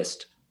my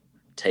biggest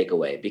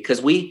takeaway,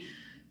 because we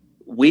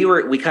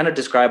kind of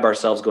describe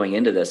ourselves going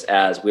into this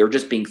as we were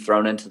just being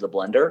thrown into the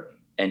blender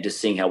and just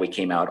seeing how we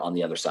came out on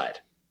the other side.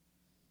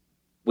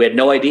 We had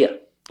no idea.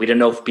 We didn't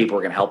know if people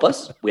were going to help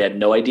us. We had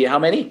no idea how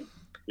many.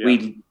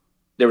 Yeah.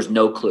 There was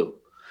no clue.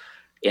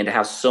 And to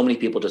have so many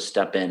people just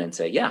step in and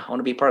say, yeah, I want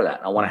to be part of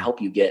that. I want to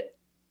help you get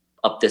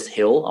up this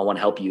hill. I want to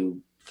help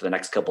you for the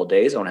next couple of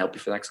days. I want to help you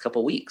for the next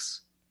couple of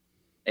weeks.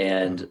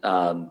 And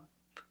I'll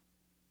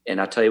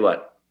tell you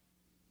what,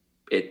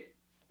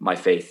 my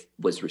faith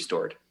was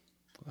restored.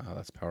 Wow,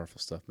 that's powerful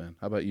stuff, man.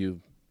 How about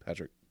you,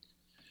 Patrick?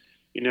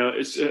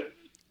 It's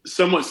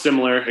somewhat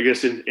similar, I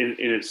guess, in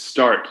its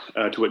start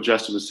to what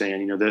Justin was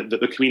saying.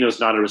 The Camino is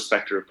not a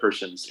respecter of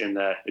persons, in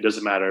that it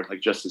doesn't matter,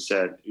 like Justin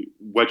said,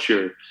 what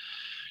your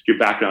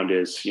background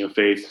is.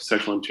 Faith,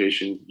 sexual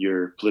orientation,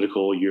 your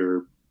political,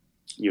 your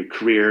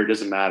career, it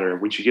doesn't matter.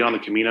 Once you get on the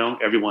Camino,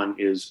 everyone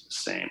is the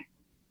same.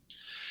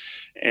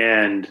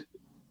 And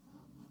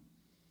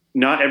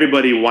not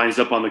everybody winds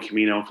up on the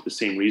Camino for the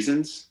same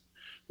reasons,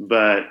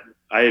 but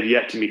I have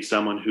yet to meet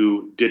someone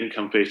who didn't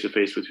come face to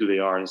face with who they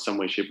are in some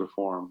way, shape, or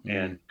form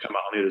and come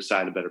out on the other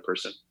side a better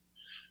person.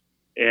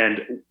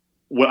 And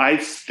what I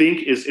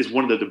think is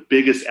one of the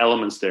biggest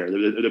elements there,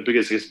 the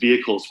biggest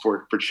vehicles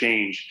for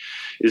change,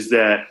 is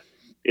that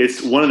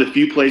it's one of the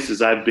few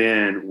places I've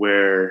been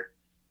where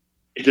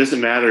it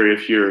doesn't matter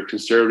if you're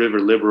conservative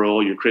or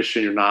liberal, you're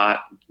Christian or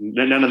not.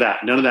 None of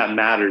that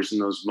matters in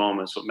those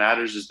moments. What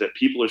matters is that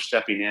people are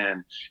stepping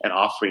in and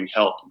offering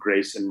help,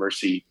 grace, and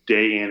mercy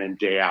day in and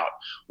day out,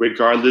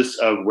 regardless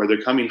of where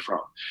they're coming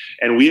from.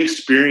 And we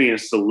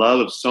experience the love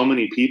of so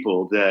many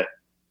people that,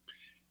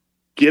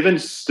 given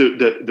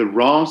the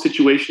wrong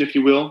situation, if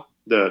you will,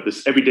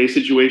 this everyday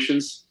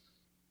situations,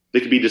 they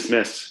could be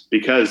dismissed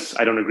because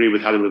I don't agree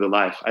with how they live their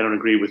life. I don't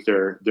agree with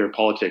their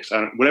politics,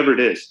 whatever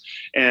it is.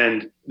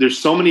 And there's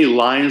so many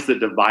lines that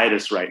divide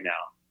us right now.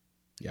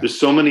 Yeah. There's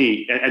so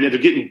many, and they're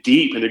getting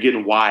deep and they're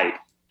getting wide.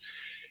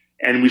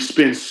 And we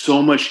spend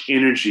so much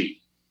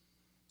energy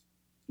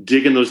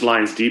digging those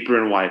lines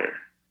deeper and wider.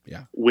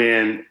 Yeah.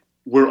 When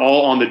we're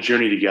all on the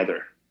journey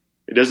together.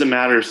 It doesn't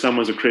matter if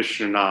someone's a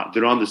Christian or not.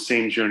 They're on the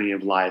same journey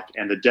of life,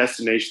 and the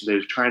destination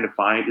they're trying to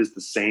find is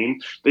the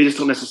same. They just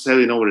don't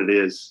necessarily know what it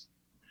is.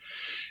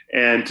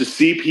 And to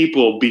see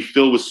people be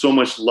filled with so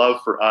much love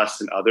for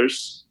us and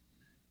others,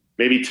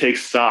 maybe take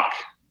stock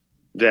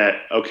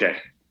that, okay,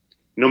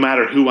 no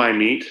matter who I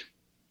meet,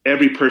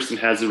 every person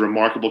has a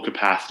remarkable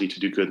capacity to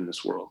do good in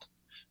this world.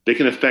 They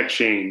can affect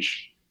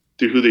change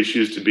through who they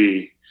choose to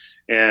be.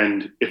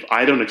 And if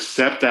I don't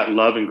accept that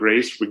love and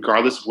grace,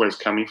 regardless of where it's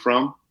coming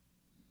from,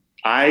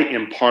 I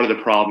am part of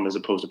the problem as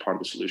opposed to part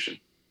of the solution.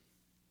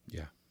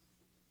 Yeah.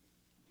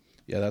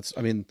 Yeah,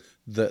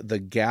 the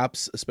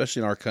gaps,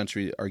 especially in our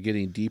country, are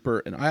getting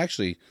deeper. And I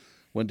actually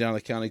went down to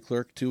the county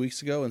clerk 2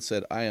 weeks ago and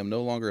said, I am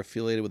no longer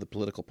affiliated with a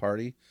political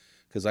party,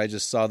 because I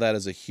just saw that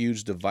as a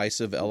huge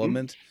divisive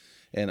element.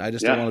 And I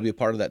just don't want to be a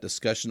part of that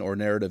discussion or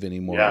narrative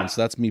anymore. Yeah. And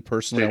so that's me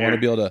personally. I want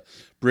to be able to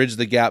bridge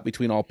the gap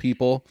between all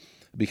people,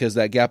 because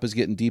that gap is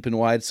getting deep and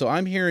wide. So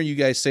I'm hearing you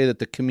guys say that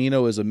the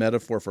Camino is a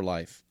metaphor for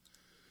life.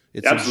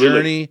 It's Absolutely. A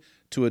journey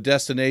to a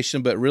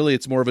destination, but really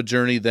it's more of a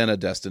journey than a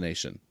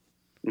destination.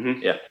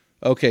 Mm-hmm. Yeah.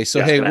 Okay,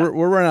 so hey,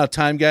 we're running out of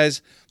time,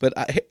 guys. But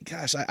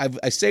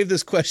I saved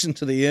this question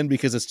to the end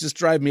because it's just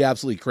driving me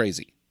absolutely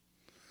crazy.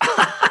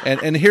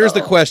 and here's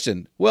the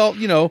question. Well,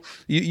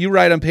 you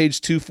write on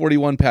page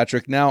 241,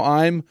 Patrick. Now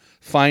I'm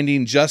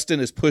finding Justin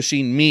is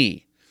pushing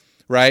me,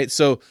 right?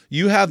 So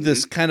you have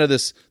this kind of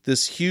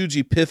this huge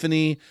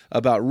epiphany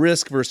about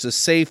risk versus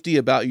safety,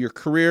 about your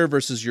career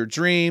versus your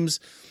dreams.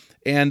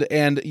 And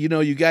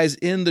you guys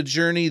end the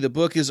journey, the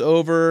book is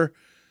over,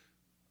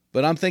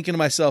 but I'm thinking to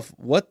myself,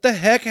 what the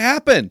heck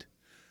happened?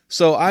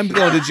 So I'm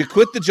going, did you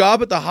quit the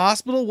job at the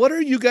hospital? What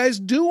are you guys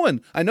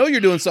doing? I know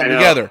you're doing something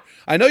together.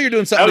 That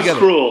was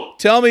cruel.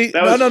 Tell me,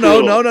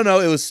 no.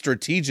 It was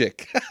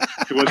strategic.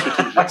 It was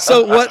strategic.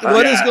 So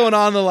what is going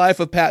on in the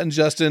life of Pat and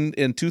Justin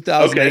in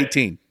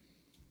 2018? Okay.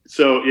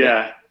 So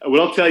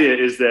what I'll tell you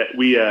is that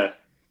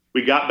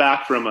We got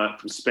back from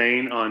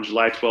Spain on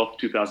July 12th,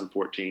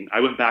 2014. I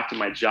went back to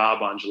my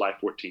job on July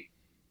 14th.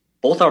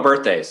 Both our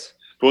birthdays.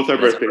 Both our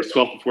birthdays,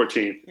 12th and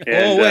 14th.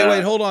 And,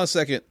 wait, hold on a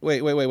second.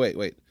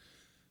 Wait.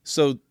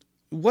 So,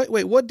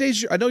 what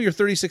days? I know you're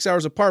 36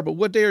 hours apart, but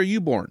what day are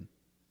you born?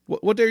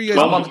 What day are you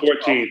guys? 12th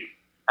and 14th.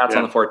 That's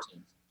on the 14th.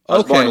 I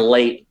was born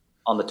late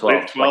on the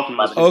 12th.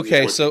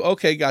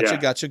 12th.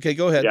 Gotcha. Okay,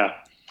 go ahead. Yeah.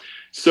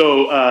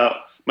 So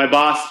my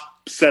boss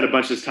set a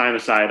bunch of time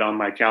aside on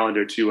my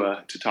calendar to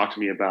talk to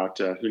me about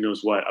who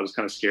knows what. I was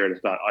kind of scared. I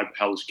thought I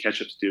had all this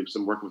catch up to do because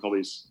I'm working with all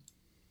these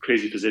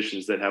crazy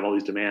physicians that have all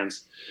these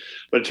demands.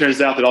 But it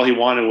turns out that all he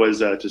wanted was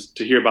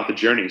to hear about the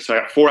journey. So I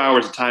got 4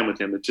 hours of time with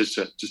him just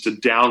to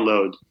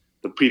download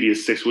the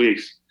previous 6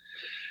 weeks.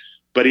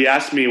 But he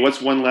asked me,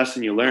 "What's one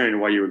lesson you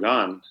learned while you were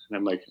gone?" And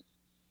I'm like,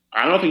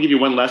 "I don't know if I can give you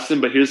one lesson,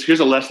 but here's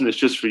a lesson that's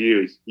just for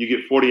you. You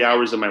get 40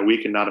 hours of my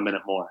week and not a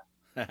minute more."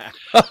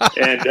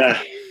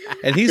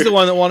 And he's the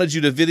one that wanted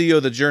you to video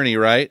the journey,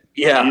 right?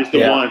 Yeah. He's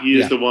the one. He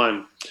is the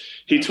one.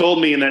 He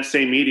told me in that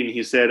same meeting,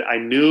 he said, "I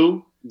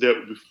knew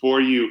that before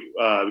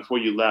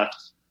you left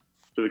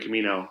for the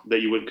Camino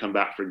that you wouldn't come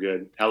back for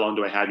good. How long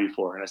do I have you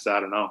for?" And I said, "I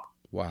don't know."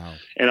 Wow.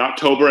 In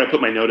October, I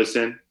put my notice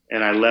in,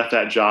 and I left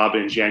that job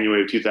in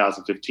January of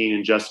 2015,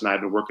 and Justin and I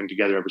have been working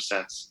together ever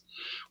since.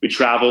 We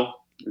travel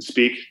and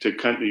speak to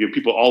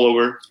people all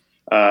over,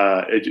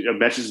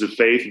 messages of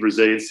faith,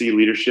 resiliency,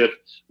 leadership,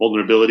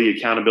 vulnerability,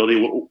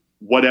 accountability,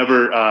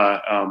 whatever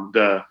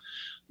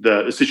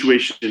the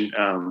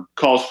situation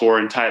calls for,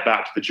 and tie it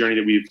back to the journey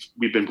that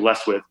we've been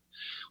blessed with.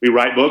 We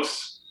write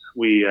books,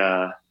 we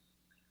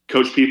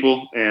coach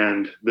people,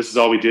 and this is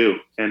all we do.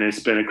 And it's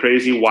been a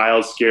crazy,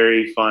 wild,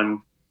 scary,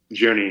 fun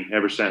journey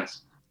ever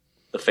since.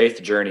 The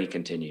faith journey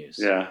continues.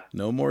 Yeah.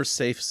 No more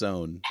safe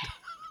zone.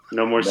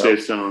 No more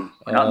safe zone.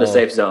 Not in the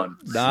safe zone.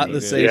 Not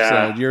the safe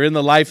zone. You're in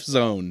the life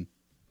zone.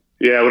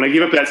 Yeah, when I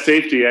gave up that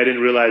safety, I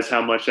didn't realize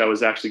how much I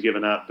was actually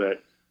giving up.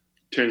 But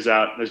turns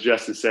out, as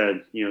Justin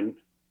said,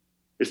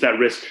 it's that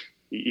risk.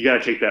 You got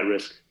to take that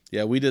risk.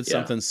 Yeah, we did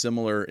something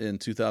similar in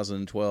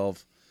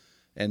 2012.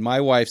 And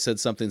my wife said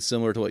something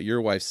similar to what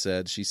your wife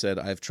said. She said,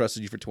 "I've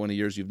trusted you for 20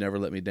 years. You've never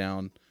let me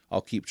down.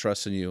 I'll keep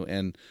trusting you."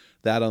 And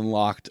that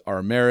unlocked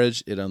our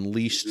marriage. It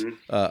unleashed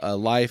a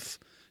life,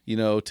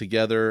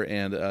 together.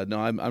 And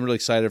I'm really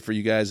excited for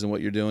you guys and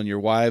what you're doing. Your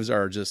wives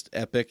are just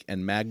epic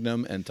and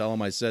magnum, and tell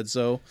them I said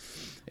so.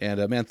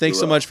 And man, thanks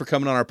so much for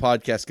coming on our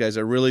podcast, guys.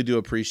 I really do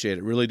appreciate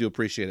it. Really do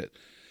appreciate it.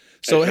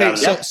 So,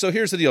 so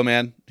here's the deal,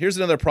 man. Here's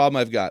another problem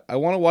I've got. I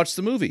want to watch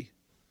the movie.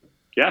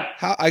 Yeah.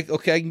 I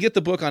can get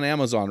the book on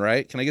Amazon,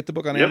 right? Can I get the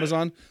book on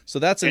Amazon? So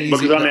that's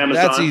Book is on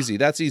Amazon.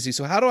 That's easy.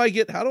 So how do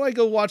I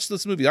go watch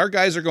this movie? Our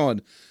guys are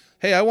going,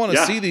 "Hey, I want to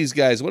see these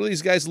guys. What do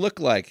these guys look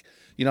like?"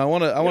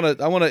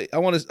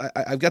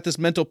 I've got this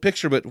mental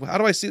picture, but where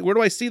do I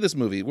see this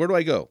movie? Where do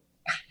I go?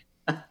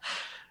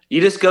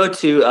 You just go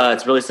to,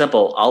 it's really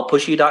simple,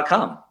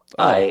 illpushyu.com.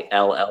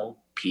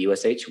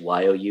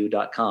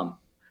 ILLPUSHYOU.com.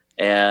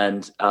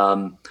 And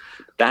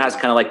that has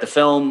kind of like the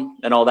film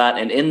and all that.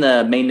 And in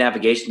the main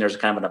navigation, there's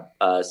kind of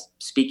a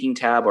speaking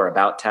tab or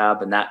about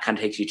tab. And that kind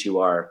of takes you to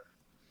our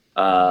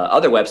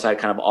other website,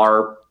 kind of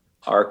our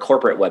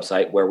corporate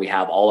website, where we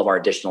have all of our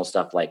additional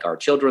stuff, like our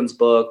children's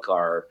book,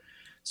 our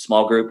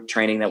small group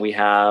training that we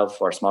have,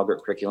 our small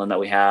group curriculum that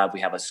we have. We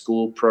have a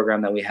school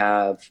program that we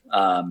have.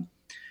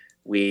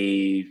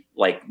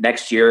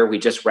 Next year, we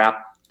just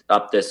wrapped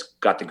up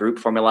got the group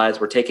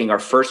formalized. We're taking our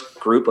first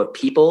group of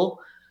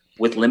people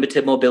with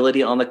limited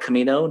mobility on the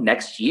Camino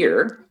next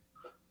year.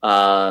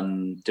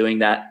 Doing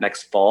that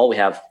next fall. We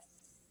have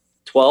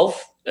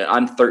 12.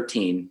 I'm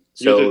 13.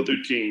 So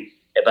 13.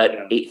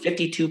 But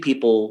 52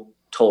 people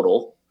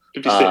total.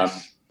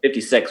 56.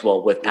 56.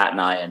 Well, with Pat and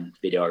I and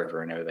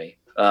videographer and everybody.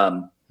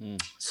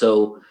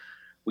 So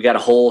we got a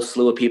whole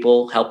slew of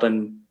people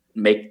helping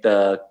make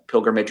the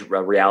pilgrimage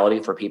a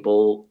reality for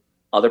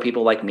other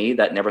people like me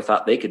that never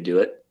thought they could do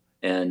it.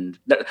 And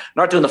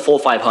not doing the full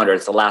 500,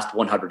 it's the last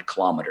 100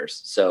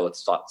 kilometers. So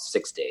it's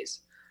 6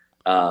 days.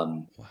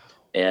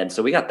 And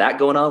so we got that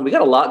going on. We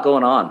got a lot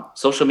going on.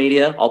 Social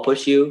media, I'll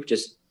push you.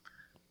 Just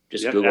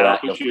Google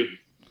that.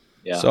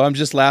 Yeah. So I'm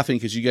just laughing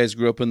because you guys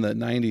grew up in the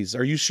 90s.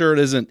 Are you sure it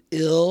isn't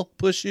ill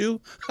push you?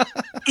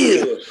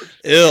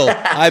 Ill.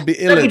 I'd be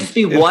illin. Let me just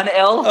be one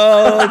L.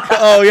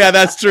 Oh, yeah,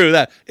 that's true.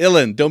 That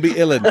illin. Don't be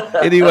illin.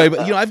 Anyway, but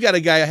I've got a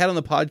guy I had on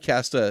the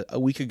podcast a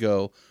week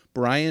ago,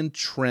 Brian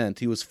Trent.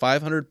 He was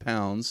 500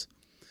 pounds.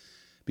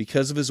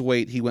 Because of his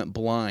weight, he went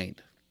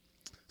blind.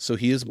 So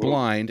he is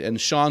blind.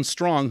 And Sean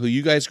Strong, who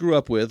you guys grew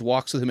up with,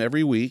 walks with him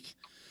every week.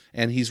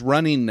 And he's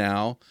running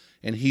now.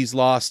 And he's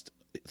lost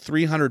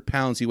 300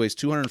 pounds. He weighs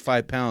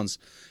 205 pounds.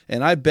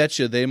 And I bet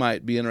you they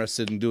might be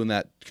interested in doing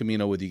that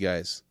Camino with you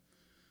guys.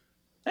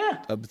 Yeah.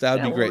 That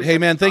would be great. Hey,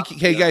 man, thank you.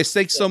 Hey, guys,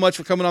 thanks so much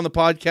for coming on the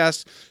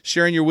podcast,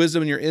 sharing your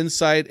wisdom and your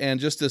insight and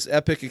just this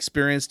epic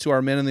experience to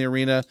our men in the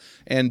arena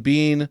and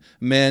being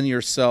men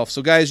yourself.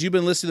 So, guys, you've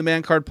been listening to the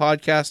Man Card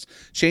Podcast.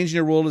 Changing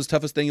your world is the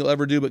toughest thing you'll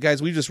ever do. But,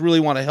 guys, we just really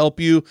want to help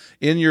you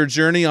in your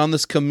journey on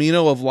this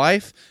Camino of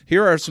life.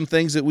 Here are some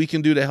things that we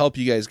can do to help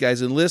you guys.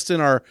 Guys, enlist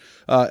in our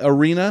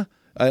arena,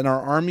 in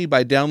our army,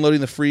 by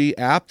downloading the free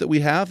app that we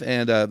have.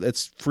 And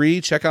it's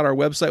free. Check out our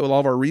website with all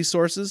of our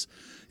resources.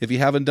 If you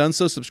haven't done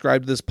so,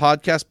 subscribe to this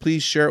podcast.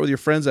 Please share it with your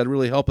friends. That'd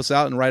really help us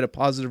out, and write a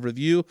positive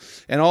review.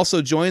 And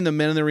also join the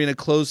Men in the Arena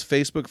closed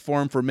Facebook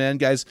forum for men.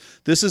 Guys,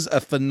 this is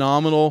a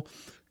phenomenal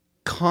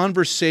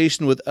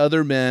conversation with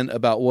other men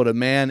about what a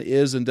man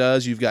is and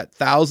does. You've got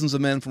thousands of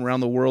men from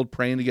around the world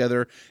praying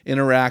together,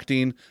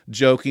 interacting,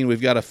 joking.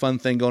 We've got a fun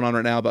thing going on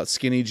right now about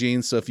skinny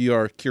jeans, so if you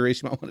are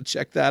curious, you might want to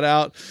check that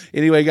out.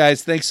 Anyway,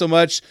 guys, thanks so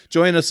much.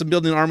 Join us in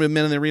building an army of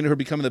men in the arena who are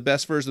becoming the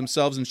best versions of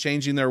themselves and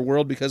changing their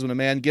world, because when a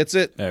man gets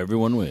it,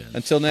 everyone wins.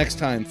 Until next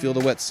time, feel the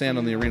wet sand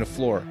on the arena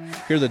floor.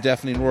 Hear the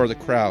deafening roar of the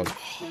crowd.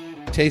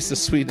 Taste the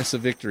sweetness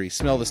of victory.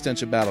 Smell the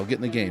stench of battle. Get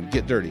in the game.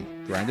 Get dirty.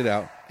 Grind it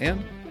out.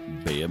 And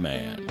be a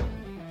man.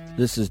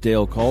 This is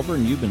Dale Culver,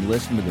 and you've been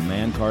listening to the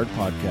Man Card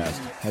Podcast.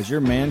 Has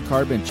your man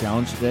card been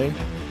challenged today?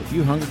 If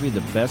you hunger to be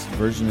the best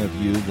version of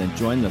you, then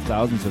join the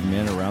thousands of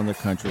men around the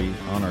country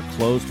on our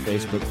closed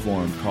Facebook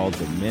forum called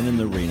The Men in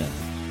the Arena.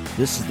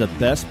 This is the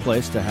best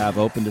place to have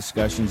open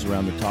discussions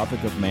around the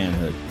topic of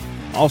manhood.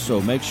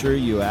 Also, make sure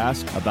you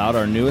ask about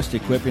our newest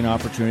equipping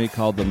opportunity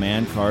called the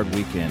Man Card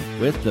Weekend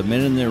with the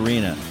Men in the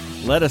Arena.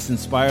 Let us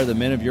inspire the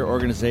men of your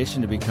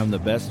organization to become the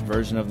best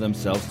version of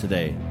themselves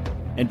today.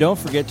 And don't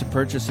forget to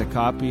purchase a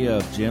copy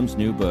of Jim's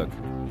new book,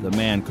 The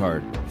Man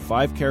Card,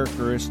 5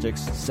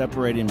 Characteristics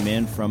Separating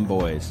Men from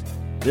Boys.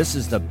 This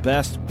is the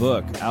best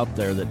book out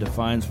there that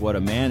defines what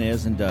a man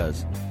is and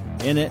does.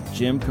 In it,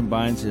 Jim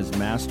combines his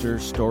master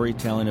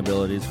storytelling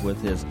abilities with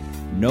his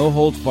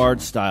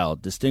no-holds-barred style,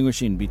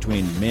 distinguishing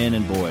between men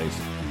and boys.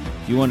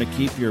 If you want to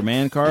keep your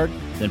man card,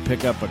 then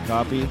pick up a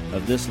copy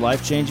of this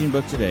life-changing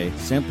book today.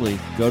 Simply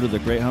go to the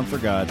Great Hunt for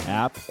God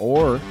app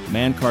or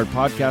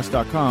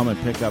mancardpodcast.com and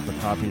pick up a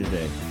copy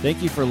today.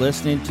 Thank you for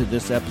listening to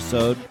this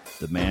episode,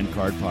 the Man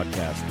Card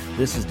Podcast.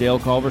 This is Dale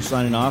Culver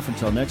signing off.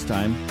 Until next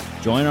time,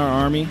 join our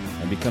army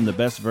and become the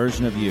best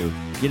version of you.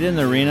 Get in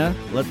the arena,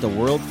 let the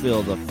world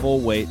feel the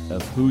full weight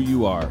of who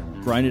you are.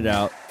 Grind it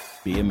out,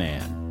 be a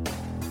man.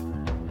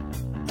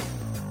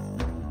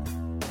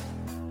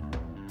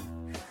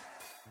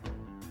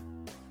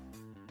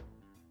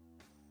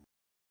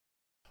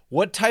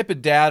 What type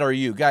of dad are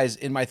you? Guys,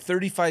 in my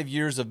 35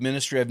 years of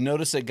ministry, I've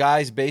noticed that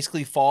guys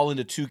basically fall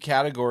into 2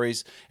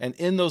 categories. And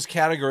in those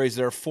categories,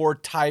 there are 4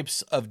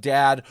 types of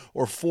dad,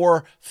 or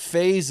 4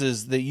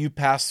 phases that you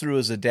pass through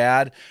as a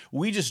dad.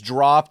 We just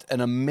dropped an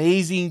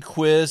amazing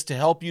quiz to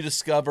help you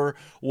discover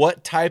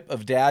what type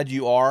of dad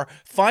you are.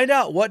 Find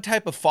out what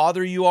type of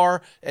father you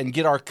are and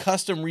get our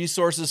custom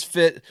resources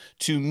fit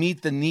to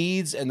meet the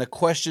needs and the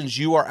questions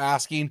you are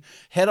asking.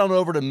 Head on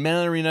over to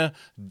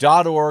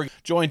meninthearena.org.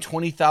 Join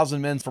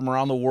 20,000 men from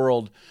around the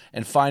world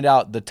and find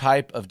out the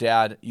type of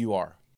dad you are.